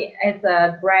Honey as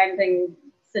a branding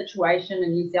situation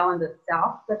in New Zealand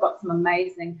itself. They've got some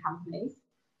amazing companies,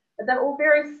 but they're all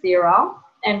very sterile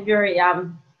and very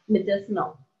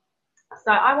medicinal.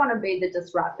 So I want to be the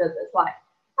disruptor that's like,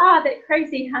 that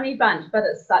crazy honey bunch, but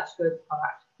it's such good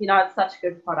product. You know, it's such a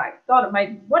good product. God, it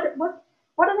made what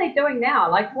are they doing now?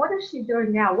 Like, what is she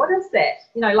doing now? What is that?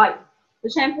 You know, like the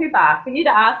shampoo bar. For you to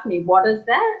ask me, what is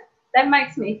that? That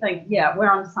makes me think, yeah, we're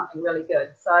on something really good.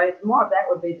 So the more of that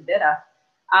would be the better.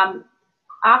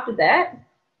 After that,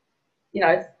 you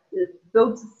know,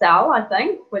 build to sell, I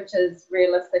think, which is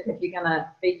realistic if you're going to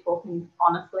be talking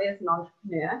honestly as an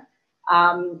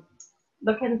entrepreneur.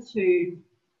 Look into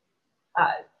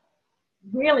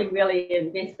really, really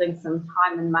investing some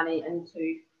time and money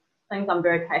into things I'm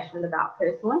very passionate about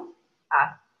personally.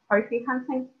 Trophy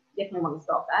hunting, definitely want to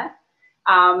stop that.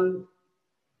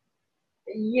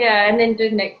 Yeah, and then do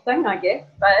the next thing, I guess.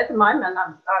 But at the moment,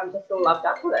 I'm just all loved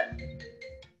up with it.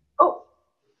 Oh,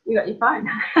 you got your phone.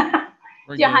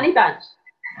 It's your honey bunch.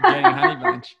 We're getting a honey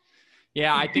bunch.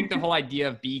 Yeah, I think the whole idea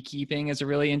of beekeeping is a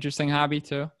really interesting hobby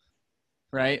too,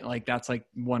 right? Like that's like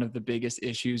one of the biggest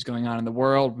issues going on in the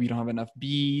world. We don't have enough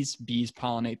bees. Bees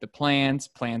pollinate the plants.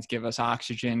 Plants give us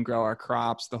oxygen, grow our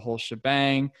crops, the whole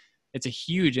shebang. it's a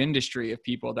huge industry of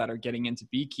people that are getting into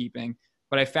beekeeping.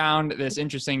 But I found this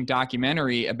interesting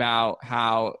documentary about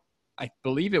how, I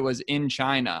believe it was in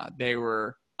China, they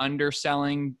were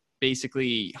underselling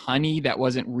basically honey that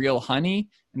wasn't real honey,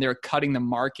 and they were cutting the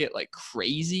market like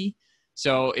crazy.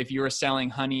 So if you were selling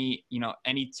honey, you know,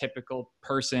 any typical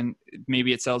person,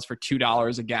 maybe it sells for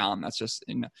 $2 a gallon. That's just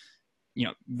in, you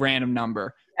know, random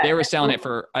number. They were selling it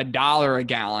for $1 a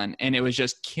gallon, and it was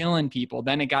just killing people.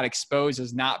 Then it got exposed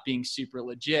as not being super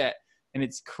legit. And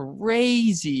it's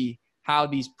crazy how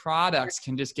these products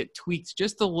can just get tweaked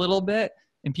just a little bit,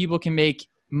 and people can make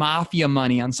mafia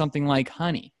money on something like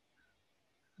honey.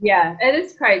 Yeah, it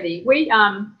is crazy. We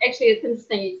actually, it's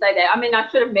interesting you say that. I mean, I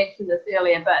should have mentioned this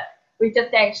earlier, but we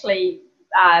just actually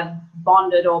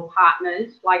bonded or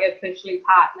partnered, like officially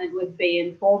partnered with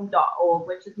beinformed.org,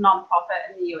 which is non-profit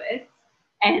in the US.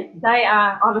 And they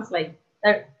are, honestly,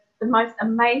 they're the most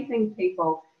amazing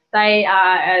people. They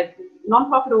are a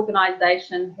non-profit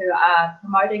organization who are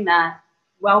promoting the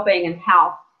well-being and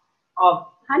health of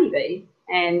honeybees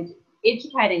and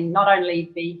educating not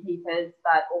only beekeepers,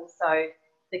 but also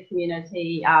the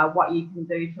community, what you can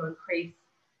do to increase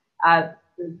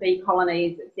bee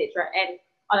colonies, etc. And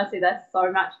honestly, that's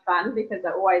so much fun because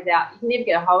they're always out. You can never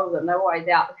get a hold of them. They're always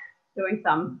out doing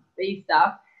some bee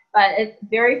stuff. But it's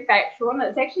very factual, and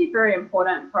it's actually very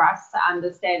important for us to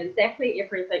understand exactly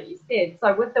everything you said.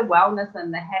 So with the wellness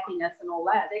and the happiness and all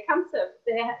that,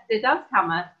 there does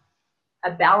come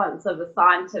a balance of a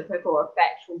scientific or a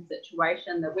factual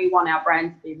situation that we want our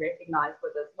brains to be recognized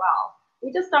with as well.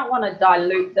 We just don't want to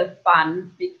dilute the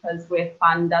fun, because where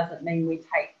fun doesn't mean we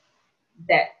take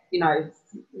that, you know,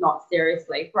 not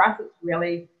seriously. For us, it's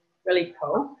really, really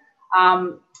cool.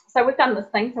 So we've done this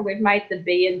thing. So we've made the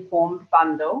Be Informed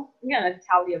bundle. I'm going to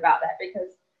tell you about that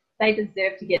because they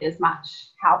deserve to get as much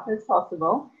help as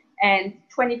possible. And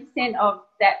 20% of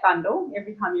that bundle,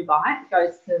 every time you buy it,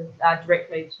 goes to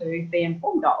directly to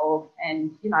beinformed.org.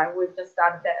 And, you know, we've just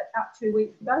started that about 2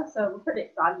 weeks ago. So we're pretty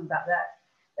excited about that.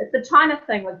 But the China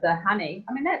thing with the honey,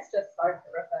 I mean, that's just so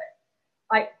horrific.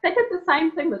 Like, they did the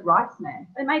same thing with rice, man.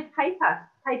 They made paper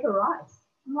rice.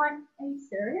 I'm like, are you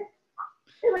serious?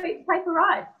 Who eats paper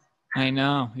rice? I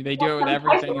know. They do it with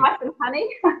everything. Paper rice and honey?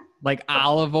 Like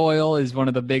olive oil is one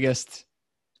of the biggest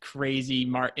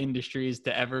crazy industries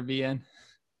to ever be in.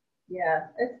 Yeah,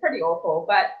 it's pretty awful.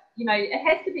 But, you know, it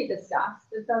has to be discussed.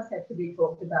 It does have to be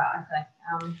talked about, I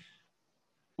think.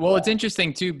 Well, it's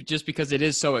interesting too, just because it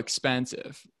is so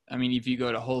expensive. I mean, if you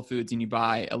go to Whole Foods and you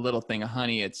buy a little thing of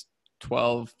honey, it's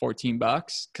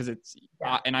 $12-14 because it's,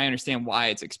 and I understand why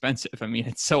it's expensive. I mean,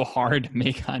 it's so hard to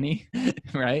make honey,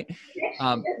 right?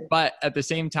 But at the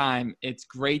same time, it's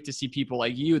great to see people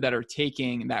like you that are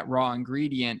taking that raw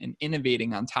ingredient and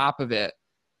innovating on top of it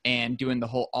and doing the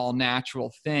whole all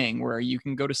natural thing where you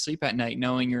can go to sleep at night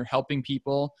knowing you're helping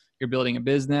people, you're building a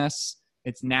business,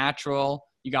 it's natural,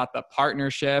 you got the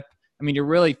partnership. I mean, you're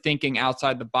really thinking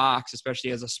outside the box,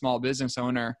 especially as a small business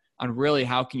owner, on really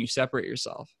how can you separate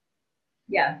yourself.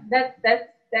 Yeah,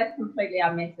 that's completely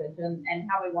our message and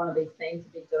how we want to be seen to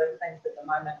be doing things at the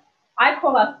moment. I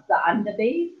call us the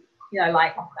underbees, you know,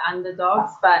 like the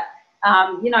underdogs, but,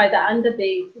 you know, the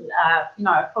underbees, you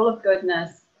know, are full of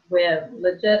goodness. We're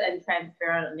legit and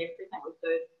transparent in everything we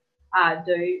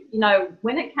do. You know,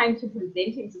 when it came to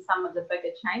presenting to some of the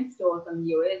bigger chain stores in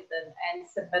the US and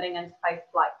submitting into places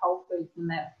like Whole Foods and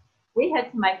that, we had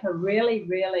to make a really,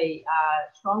 really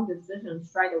strong decision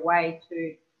straight away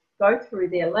to go through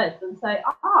their list and say,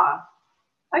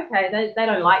 okay, they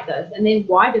don't like this. And then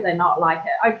why do they not like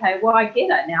it? Okay, well, I get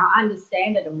it now. I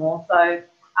understand it more. So,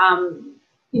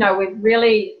 you know, we've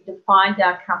really defined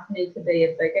our company to be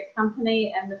a bigger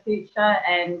company in the future.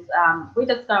 And we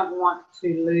just don't want to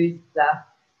lose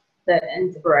the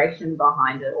inspiration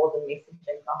behind it or the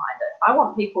messaging behind it. I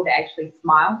want people to actually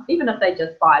smile, even if they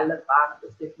just buy a lip balm at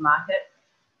the supermarket.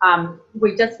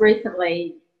 We just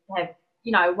recently have,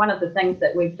 you know, one of the things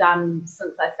that we've done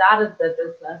since I started the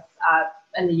business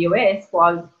in the US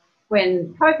was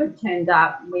when COVID turned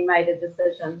up, we made a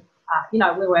decision. You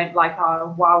know, we weren't like,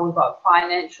 oh, wow, we've got a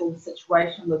financial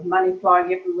situation with money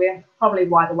flowing everywhere. Probably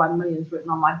why the 1 million is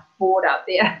written on my board up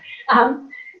there.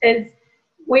 Is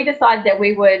we decided that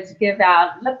we would give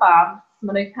out lip balms,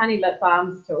 Manukani lip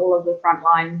balms, to all of the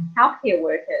frontline healthcare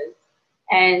workers.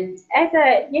 And as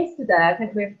of yesterday, I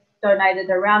think we've donated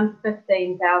around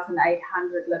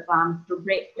 15,800 lip balms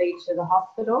directly to the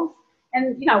hospitals.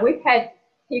 And, you know, we've had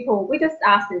people, we just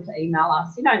ask them to email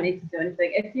us. You don't need to do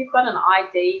anything. If you've got an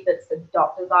ID that's a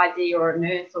doctor's ID or a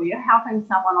nurse, or you're helping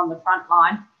someone on the front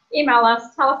line, email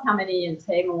us, tell us how many in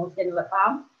team, and we'll send a lip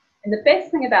balm. And the best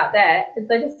thing about that is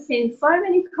they just send so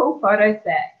many cool photos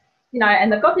back. you know,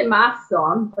 and they've got their masks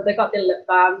on, but they've got their lip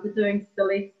balms, they're doing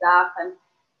silly stuff and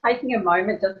taking a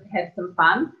moment just to have some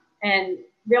fun and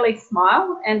really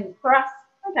smile. And for us,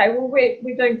 okay, well,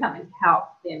 we're doing something to help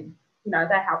them. You know,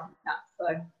 they're helping us. So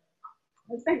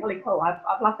it's been really cool.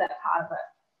 I've loved that part of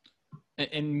it.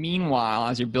 And meanwhile,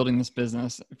 as you're building this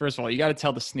business, first of all, you got to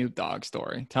tell the Snoop Dogg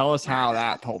story. Tell us how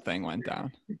that whole thing went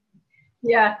down.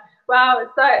 Yeah, well,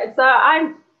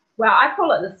 I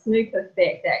call it the Snoop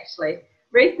effect, actually.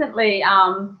 Recently,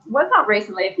 well, not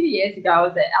recently, a few years ago, I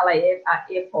was at LA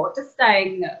airport, just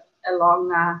staying along,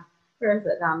 where is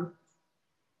it?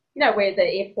 You know, where the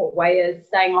airport way is,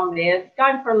 staying along there,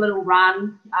 going for a little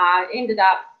run, ended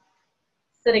up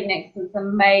sitting next to this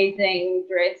amazing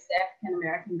dressed African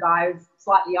American guy who's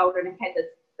slightly older and had this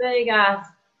big ass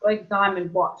big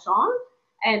diamond watch on.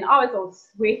 And I was all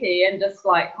sweaty and just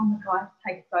like, oh my God, I have to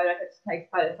take a photo, I have to take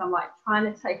a photo. So I'm like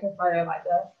trying to take a photo like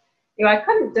this. Anyway, I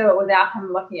couldn't do it without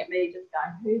him looking at me, just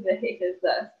going, who the heck is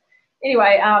this?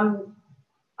 Anyway,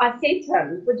 I said to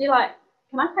him,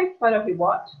 can I take a photo of your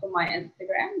watch for my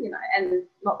Instagram? You know, and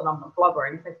not that I'm a blogger or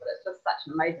anything, but it's just such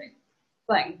an amazing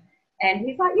thing. And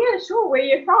he's like, yeah, sure, where are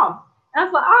you from? And I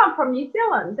was like, oh, I'm from New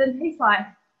Zealand. And he's like,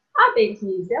 I've been to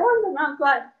New Zealand. And I was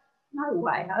like, no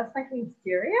way. I was thinking,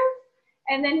 serious?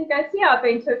 And then he goes, yeah, I've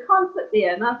been to a concert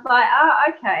there. And I was like, oh,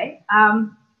 okay.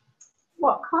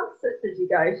 What concert did you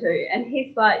go to? And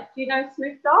he's like, do you know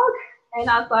Snoop Dogg? And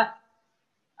I was like,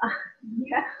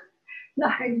 yeah, no,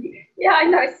 yeah, I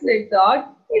know Snoop Dogg.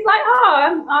 He's like,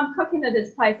 oh, I'm cooking at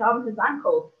his place. I'm his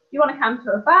uncle. Do you want to come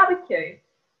to a barbecue?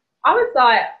 I was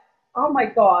like, oh my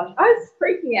gosh. I was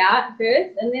freaking out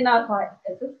first. And then I was like,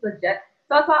 is this legit?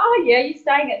 So I was like, oh yeah, you're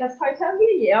staying at this hotel?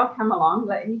 Yeah, I'll come along.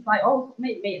 And he's like, oh,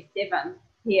 meet me at 7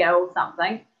 here or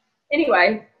something.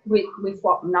 Anyway, we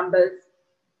swapped numbers.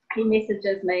 He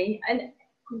messages me. And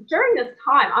during this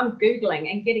time, I'm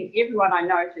Googling and getting everyone I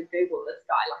know to Google this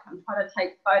guy. Like, I'm trying to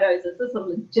take photos. Is this a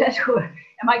legit or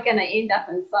am I going to end up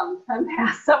in some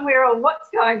house somewhere or what's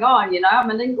going on? You know,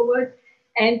 I'm in Inglewood.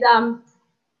 And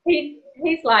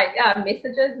he's like,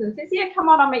 messages and says, yeah, come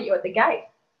on, I'll meet you at the gate.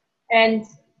 And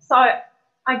so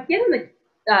I get in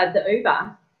the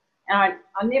Uber, and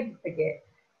I'll never forget.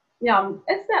 You know,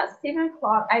 it's about 7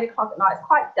 o'clock, 8 o'clock at night. It's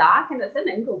quite dark, and it's in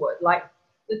Inglewood. Like,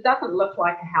 it doesn't look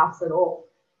like a house at all.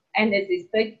 And there's this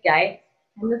big gate,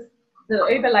 and the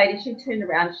Uber lady, she turned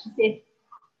around and she said,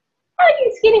 how did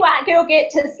you skinny white girl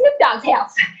get to Snoop Dogg's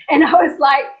house? And I was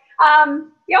like,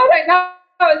 yeah, I don't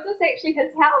know. Is this actually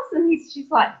his house? And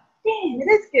she's like, damn, it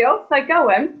is, girl. So go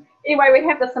in. Anyway, we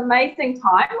have this amazing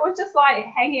time. It was just like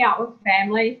hanging out with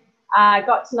family.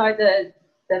 Got to know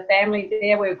the family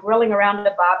there. We were grilling around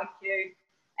the barbecue.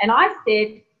 And I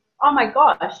said, oh my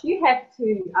gosh, you have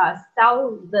to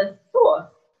sell the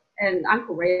sauce. And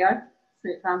Uncle Rio,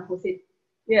 Snoop's uncle, said,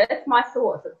 yeah, it's my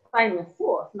sauce. It's famous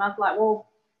sauce. And I was like, well,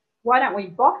 why don't we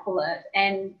bottle it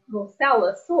and we'll sell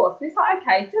the sauce? And he's like,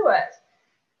 okay, do it.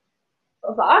 I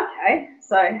was like, okay.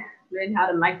 So learned how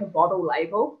to make a bottle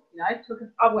label. You know,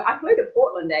 I flew to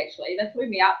Portland actually. They flew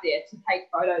me up there to take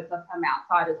photos of him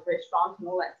outside his restaurant and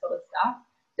all that sort of stuff.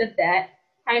 Did that,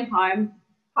 came home,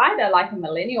 hired a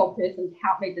millennial person to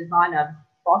help me design a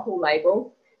bottle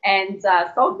label and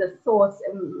sold the sauce.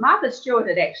 And Martha Stewart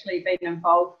had actually been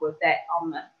involved with that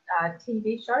on the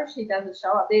TV show. She does a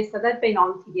show up there. So they've been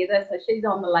on together. So she's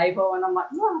on the label and I'm like,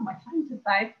 oh, my change of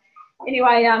faith.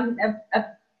 Anyway, a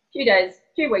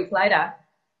few weeks later,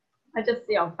 I just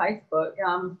see on Facebook,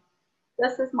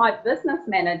 this is my business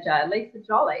manager, Lisa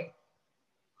Jolly.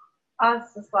 I was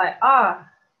just like, oh,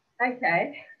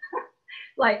 okay.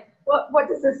 Like, what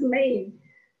does this mean?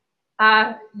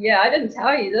 Yeah, I didn't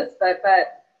tell you this, but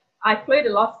I flew to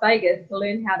Las Vegas to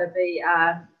learn how to be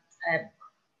a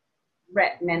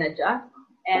rep manager.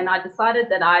 And I decided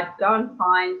that I'd go and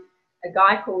find a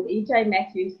guy called EJ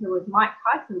Matthews, who was Mike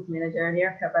Tyson's manager and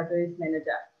Erica Badu's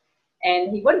manager.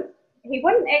 And he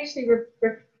wouldn't actually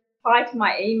reply to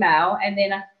my email. And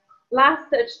then a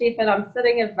last-ditch effort, I'm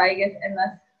sitting in Vegas in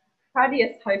this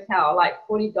cruddiest hotel, like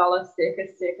 $40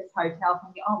 circus hotel,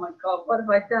 thinking, oh my God, what have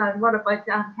I done? What have I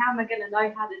done? How am I going to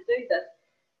know how to do this?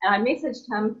 And I messaged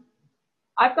him,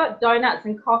 I've got donuts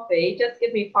and coffee, just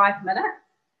give me 5 minutes.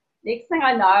 Next thing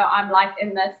I know, I'm like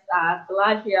in this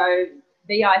Bellagio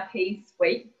VIP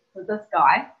suite with this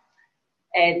guy.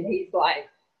 And he's like,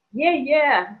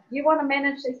 yeah, you want to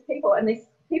manage these people? And these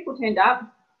people turned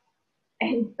up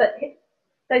and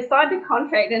they signed a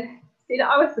contract and said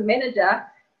I was the manager.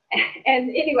 And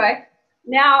anyway,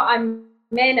 now I'm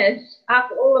managed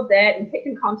after all of that and kept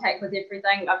in contact with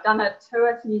everything. I've done a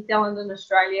tour to New Zealand and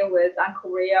Australia with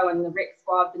Uncle Rio and the rec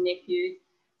squad, the nephews.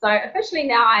 So officially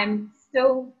now I'm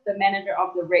still the manager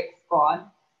of the rec Squad,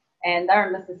 and they're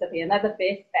in Mississippi, and they're the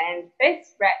best band,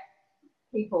 best rap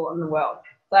people in the world.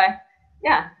 So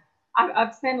yeah,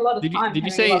 I've spent a lot of time Did you having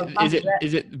a say, lot of fun with that.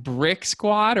 is it Brick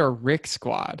Squad or Rick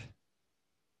Squad?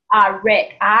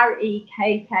 Rek,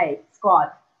 REKK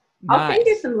Squad. I'll send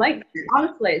you Nice. some links.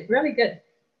 Honestly, it's really good.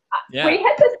 We Yeah.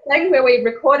 had this thing where we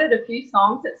recorded a few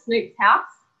songs at Snoop's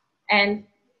house, and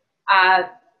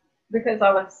because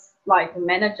I was like the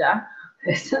manager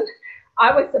person,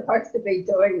 I was supposed to be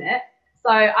doing that. So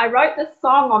I wrote this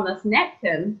song on this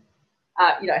napkin.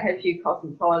 Had a few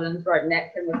cosmopolitans, wrote a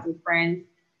napkin with some friends.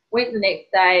 Went the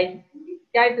next day,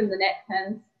 gave them the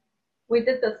napkins. We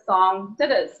did this song,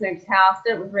 did it at Snoop's house,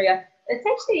 did it with Ria. It's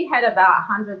actually had about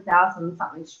 100,000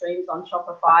 something streams on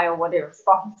Shopify or whatever,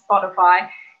 Spotify.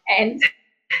 And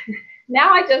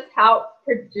now I just help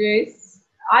produce.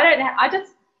 I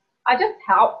just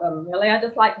help them, really. I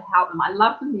just like to help them. I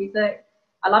love the music.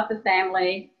 I love the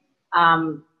family.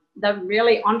 They're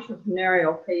really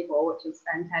entrepreneurial people, which is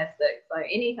fantastic. So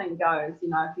anything goes.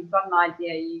 If you've got an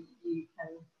idea, you can,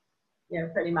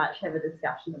 pretty much have a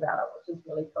discussion about it, which is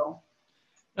really cool.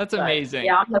 That's So, amazing.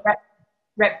 yeah, I'm the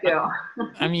rap girl.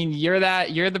 I mean, you're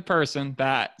the person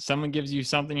that someone gives you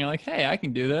something, you're like, hey, I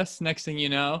can do this. Next thing you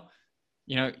know,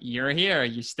 you're here,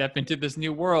 you step into this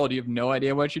new world, you have no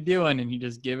idea what you're doing, and you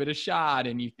just give it a shot,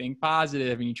 and you think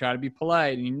positive, and you try to be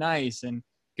polite and you're nice, and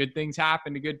good things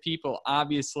happen to good people.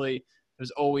 Obviously,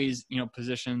 there's always,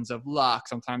 positions of luck.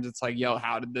 Sometimes it's like, yo,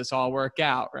 how did this all work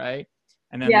out, right?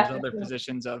 And then there's other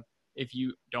positions of, if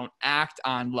you don't act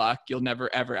on luck, you'll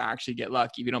never, ever actually get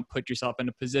lucky. If you don't put yourself in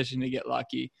a position to get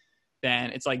lucky,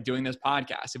 then it's like doing this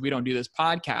podcast. If we don't do this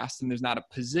podcast, and there's not a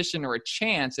position or a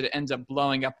chance that it ends up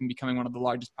blowing up and becoming one of the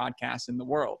largest podcasts in the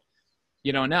world.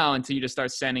 You don't know until you just start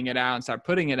sending it out and start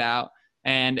putting it out.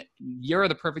 And you're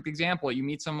the perfect example. You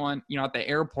meet someone, at the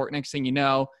airport, next thing you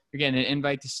know, you're getting an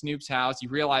invite to Snoop's house. You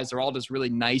realize they're all just really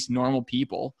nice, normal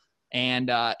people.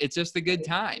 And it's just a good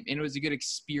time. And it was a good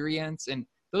experience. And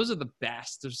those are the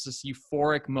best. There's just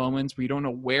euphoric moments where you don't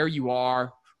know where you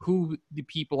are, who the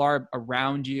people are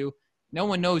around you. No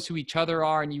one knows who each other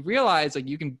are. And you realize like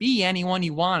you can be anyone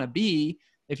you want to be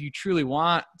if you truly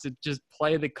want to just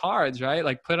play the cards, right?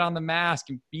 Like put on the mask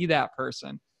and be that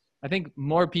person. I think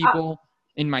more people,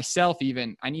 and myself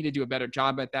even, I need to do a better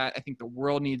job at that. I think the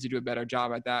world needs to do a better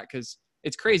job at that, because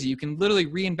it's crazy. You can literally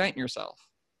reinvent yourself.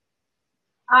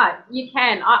 You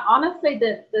can. Honestly,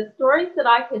 the stories that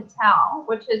I could tell,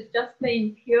 which has just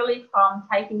been purely from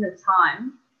taking the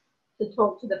time to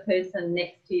talk to the person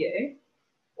next to you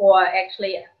or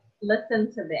actually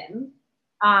listen to them,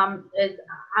 is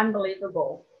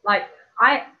unbelievable. Like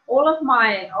it's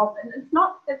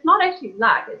not actually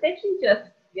luck. It's actually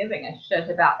just giving a shit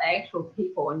about the actual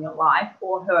people in your life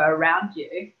or who are around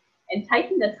you, and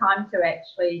taking the time to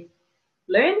actually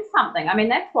learn something. I mean,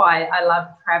 that's why I love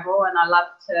travel, and I love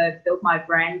to build my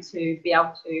brand to be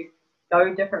able to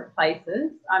go different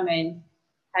places. I mean,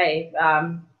 hey,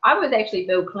 I was actually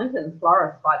Bill Clinton's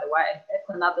florist, by the way. That's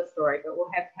another story, but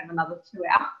we'll have to have another 2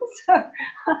 hours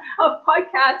of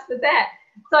podcast for that.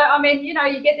 So, I mean, you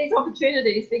get these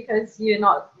opportunities because you're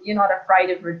not afraid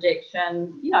of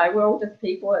rejection. We're all just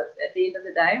people at the end of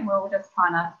the day, and we're all just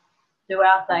trying to do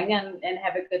our thing and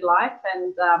have a good life.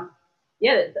 And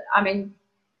I mean,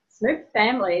 Snoop's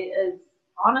family is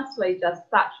honestly just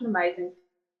such an amazing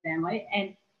family.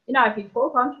 And, if you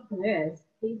talk entrepreneurs,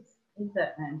 he's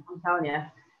it, man. I'm telling you.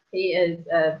 He is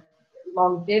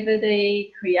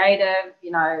longevity, creative,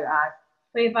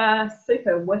 clever,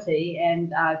 super witty,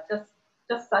 and just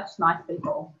such nice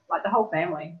people. Like the whole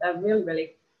family. They're really,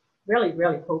 really, really,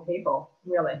 really cool people.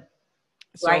 Really.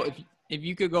 So Right. if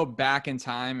you could go back in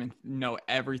time and know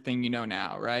everything you know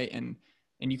now, right? And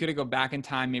you could have go back in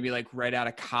time, maybe like right out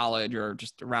of college or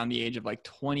just around the age of like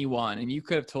 21, and you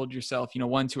could have told yourself,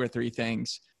 1, 2, or 3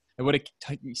 things. It would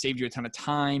have saved you a ton of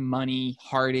time, money,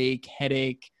 heartache,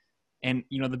 headache. And,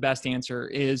 the best answer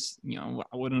is,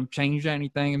 I wouldn't have changed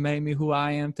anything and made me who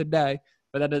I am today.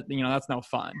 But that, that's no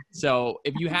fun. So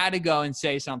if you had to go and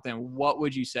say something, what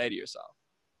would you say to yourself?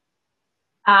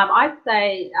 I'd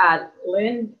say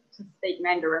learn to speak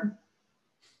Mandarin.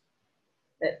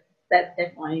 That's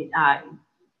definitely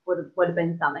would have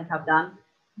been something I've done.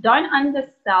 Don't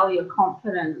undersell your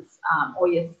confidence or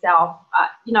yourself.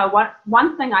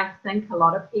 One thing I think a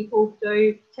lot of people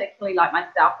do, particularly like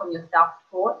myself when you're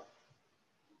self-taught,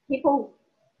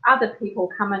 other people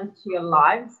come into your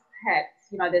lives. Perhaps,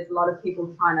 there's a lot of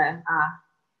people trying to,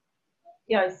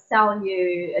 sell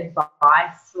you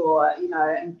advice or,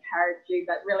 encourage you,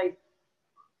 but really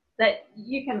that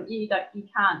you can't do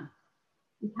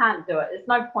it. There's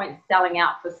no point selling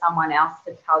out for someone else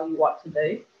to tell you what to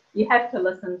do. you have to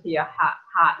listen to your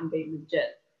heart and be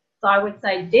legit. So I would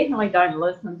say definitely don't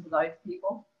listen to those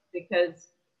people because,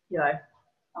 you know,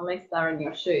 unless they're in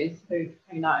your shoes, who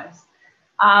knows?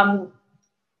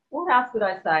 What else would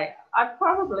I say? I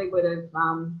probably would have,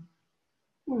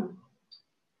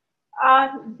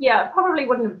 probably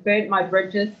wouldn't have burnt my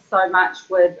bridges so much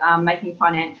with making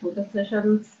financial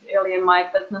decisions early in my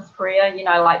business career, you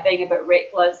know, like being a bit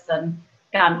reckless and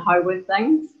gung-ho with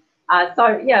things.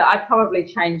 I'd probably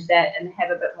change that and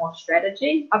have a bit more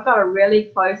strategy. I've got a really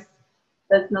close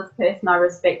business person I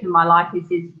respect in my life who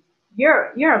says,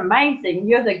 you're amazing.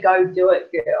 You're the go do it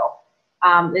girl.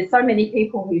 There's so many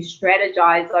people who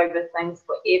strategize over things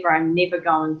forever and never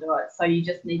go and do it. So you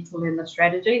just need to learn the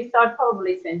strategy. So I'd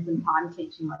probably spend some time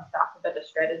teaching myself a bit of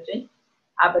strategy.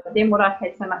 But then would I have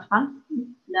had so much fun?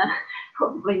 No,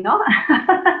 probably not.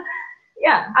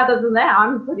 Yeah, other than that,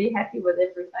 I'm pretty happy with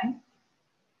everything,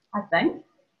 I think.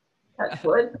 That's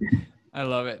good. I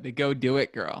love it. The go do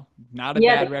it girl. Not a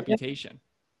bad reputation.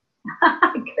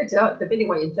 Good job, depending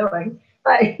what you're doing.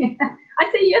 But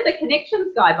I see you're the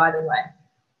connections guy, by the way.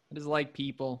 I just like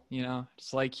people, you know,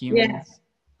 just like humans.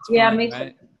 Yeah, fun, me too.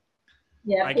 right?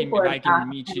 Yeah, I can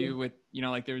meet you with, you know,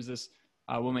 like there was this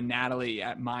woman, Natalie,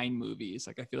 at Mind Movies.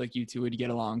 Like, I feel like you two would get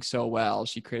along so well.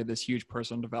 She created this huge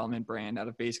personal development brand out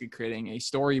of basically creating a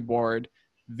storyboard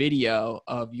video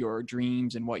of your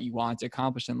dreams and what you want to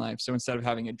accomplish in life. So instead of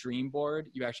having a dream board,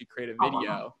 you actually create a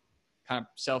video, kind of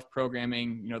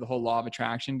self-programming, you know, the whole law of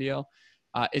attraction deal.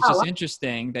 It's just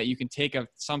interesting that you can take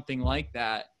something like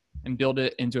that and build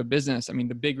it into a business. I mean,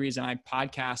 the big reason I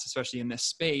podcast, especially in this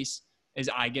space, is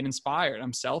I get inspired.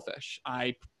 I'm selfish.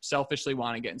 I selfishly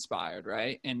want to get inspired,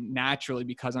 right? And naturally,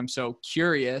 because I'm so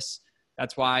curious,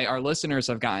 that's why our listeners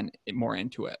have gotten more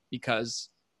into it, because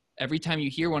every time you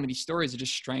hear one of these stories, it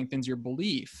just strengthens your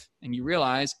belief. And you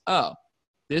realize, oh,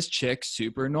 this chick's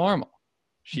super normal.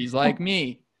 She's like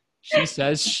me. She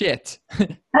says shit.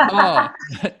 Oh,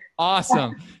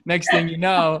 awesome. Next thing you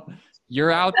know,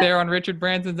 you're out there on Richard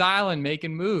Branson's island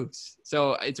making moves.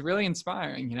 So it's really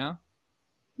inspiring, you know?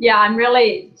 Yeah, I'm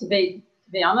really, to be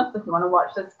honest, if you want to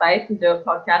watch this space and do a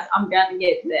podcast, I'm going to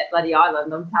get to that bloody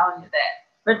island. I'm telling you that.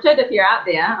 Richard, if you're out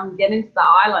there, I'm getting to the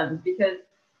island because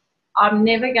I'm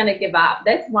never going to give up.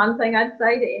 That's one thing I'd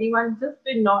say to anyone. Just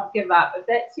do not give up. If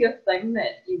that's your thing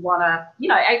that you want to, you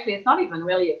know, actually it's not even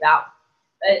really about,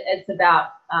 it's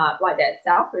about like that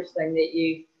selfish thing that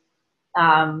you're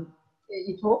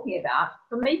talking about.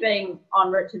 For me, being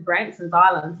on Richard Branson's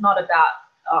island is not about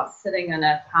sitting in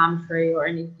a palm tree or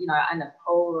any, you know, in a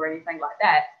pool or anything like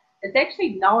that. It's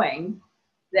actually knowing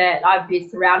that I'd be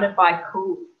surrounded by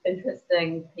cool,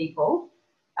 interesting people,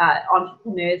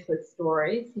 entrepreneurs with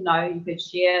stories. You know, you could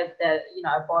share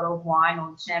a bottle of wine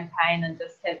or champagne and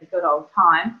just have a good old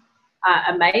time.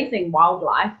 Amazing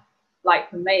wildlife.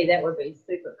 Like for me, that would be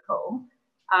super cool.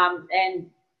 And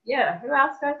yeah, who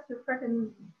else goes to frickin'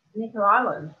 Necker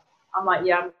Island? I'm like,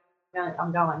 yeah,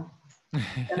 I'm going.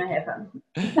 It's gonna happen.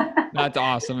 That's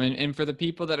awesome. And for the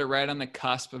people that are right on the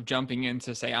cusp of jumping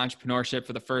into, say, entrepreneurship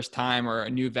for the first time, or a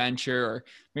new venture, or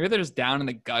maybe they're just down in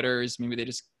the gutters, maybe they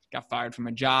just got fired from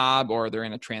a job, or they're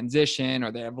in a transition,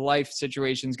 or they have life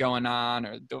situations going on,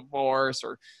 or divorce,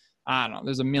 or I don't know,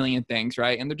 there's a million things,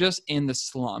 right? And they're just in the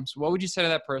slumps. What would you say to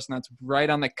that person that's right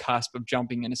on the cusp of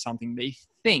jumping into something they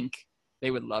think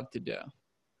they would love to do?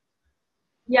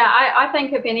 Yeah, I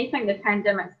think if anything, the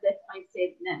pandemic's definitely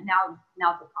said now's the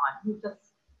time. You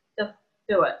just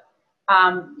do it.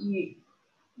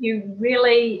 You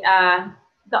really,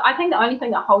 I think the only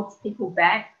thing that holds people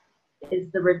back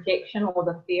is the rejection or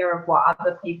the fear of what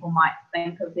other people might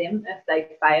think of them if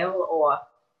they fail, or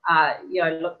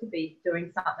look to be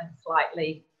doing something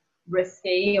slightly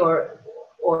risky, or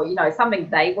something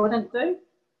they wouldn't do.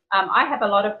 I have a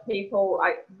lot of people,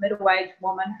 middle-aged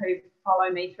women, who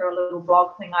follow me through a little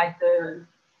blog thing I do, and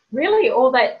really all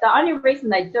that, the only reason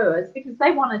they do is because they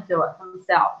want to do it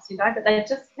themselves, but they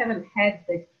just haven't had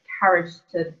the courage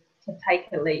to take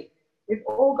a leap. We've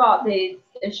all got these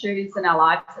issues in our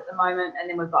lives at the moment, and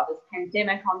then we've got this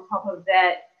pandemic on top of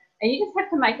that, and you just have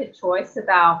to make a choice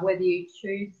about whether you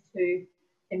choose to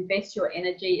invest your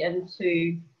energy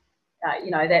into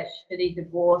that shitty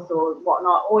divorce or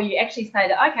whatnot, or you actually say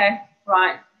that, okay,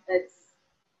 right, it's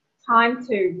time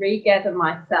to regather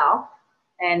myself,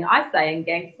 and I say in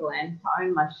Gangsterland, to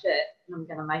own my shit, and I'm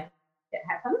going to make it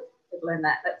happen. I've learned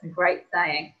that. That's a great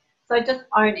saying. So just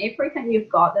own everything you've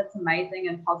got that's amazing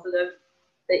and positive,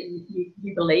 that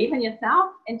you believe in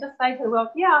yourself, and just say to the world,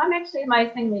 yeah, I'm actually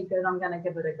amazingly good. I'm going to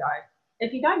give it a go.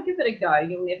 If you don't give it a go,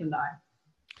 you'll never know.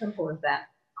 Simple as that.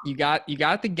 you got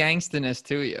the gangsterness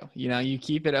to you. You know, you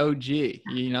keep it OG.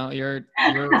 You know, you're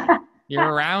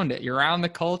around it. You're around the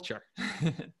culture.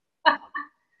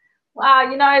 Wow,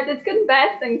 you know, there's good and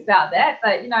bad things about that,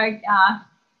 but you know,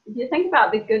 if you think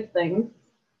about the good things,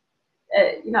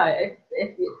 you know,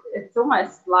 it's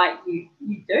almost like you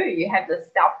have this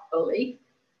self-belief,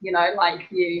 you know,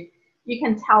 like you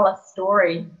can tell a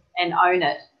story and own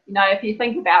it. You know, if you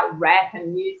think about rap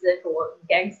and music or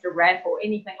gangster rap or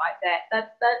anything like that,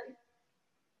 that's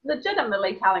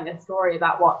legitimately telling a story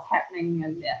about what's happening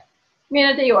in their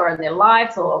community or in their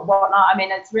lives or whatnot. I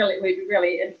mean, it would be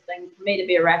really interesting for me to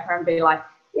be a rapper and be like,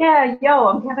 yeah, yo,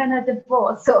 I'm having a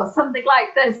divorce or something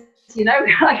like this, you know,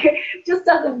 like it just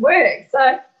doesn't work.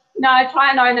 So, you know, I try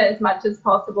and own it as much as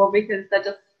possible because they're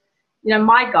just, you know,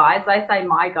 my guys, I say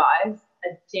my guys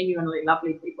are genuinely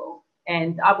lovely people.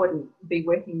 And I wouldn't be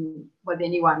working with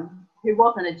anyone who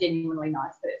wasn't a genuinely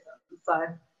nice person. So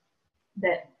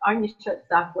that own your shit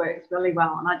stuff works really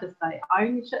well. And I just say,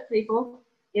 own your shit, people.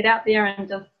 Get out there and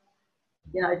just,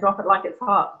 you know, drop it like it's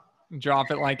hot.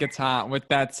 Drop it like it's hot. With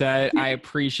that said, I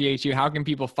appreciate you. How can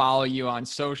people follow you on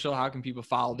social? How can people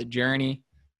follow the journey?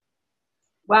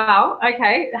 Well,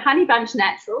 okay. Honey Bunch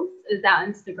Naturals is our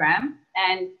Instagram.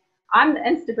 And I'm the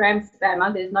Instagram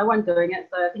spammer. There's no one doing it.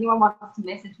 So if anyone wants to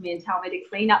message me and tell me to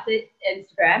clean up the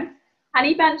Instagram,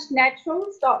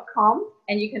 honeybunchnaturals.com,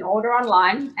 and you can order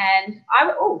online. And I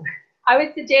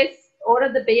would suggest order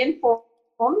the Be Informed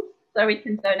so we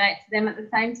can donate to them at the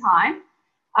same time.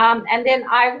 And then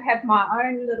I have my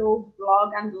own little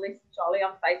blog under Lisa Jolly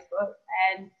on Facebook,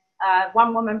 and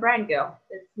One Woman Brand Girl.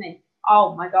 It's me.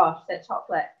 Oh my gosh, that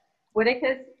chocolate.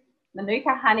 Whitaker's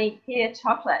Manuka Honey Pear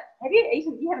Chocolate. Have you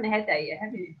eaten? You haven't had that yet,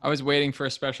 have you? I was waiting for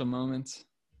a special moment.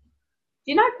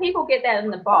 Do you know people get that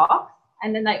in the box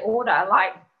and then they order,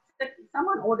 like,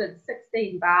 someone ordered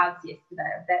 16 bars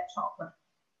yesterday of that chocolate.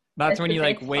 That's when you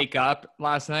like wake up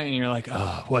last night and you're like,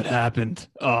 oh, what happened?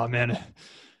 Oh man,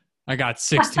 I got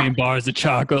 16 bars of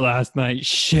chocolate last night.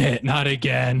 Shit, not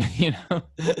again. You know,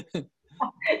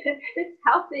 it's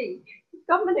healthy. It's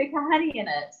got Manuka honey in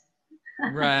it.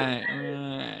 Right.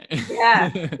 Yeah.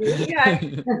 There you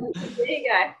go. There you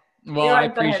go. Well,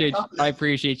 I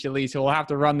appreciate you, Lisa. We'll have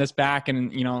to run this back in,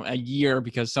 you know, a year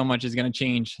because so much is going to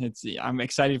change. I'm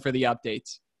excited for the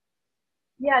updates.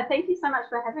 Yeah, thank you so much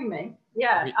for having me.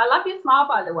 Yeah, I love your smile,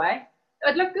 by the way.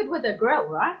 It looked good with a grill,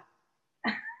 right?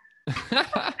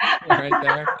 Right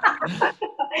there.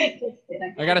 Just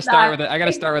kidding. I gotta start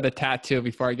with a tattoo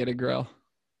before I get a grill.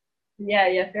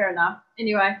 Yeah, fair enough.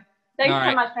 Anyway, thanks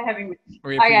so much for having me.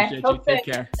 We appreciate you. Take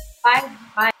care.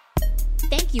 Bye.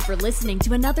 Thank you for listening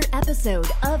to another episode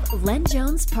of Len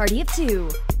Jones Party of Two.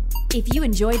 If you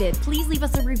enjoyed it, please leave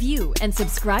us a review and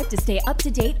subscribe to stay up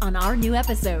to date on our new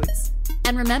episodes.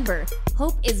 And remember,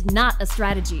 hope is not a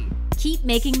strategy. Keep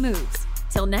making moves.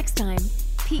 Till next time,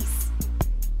 peace.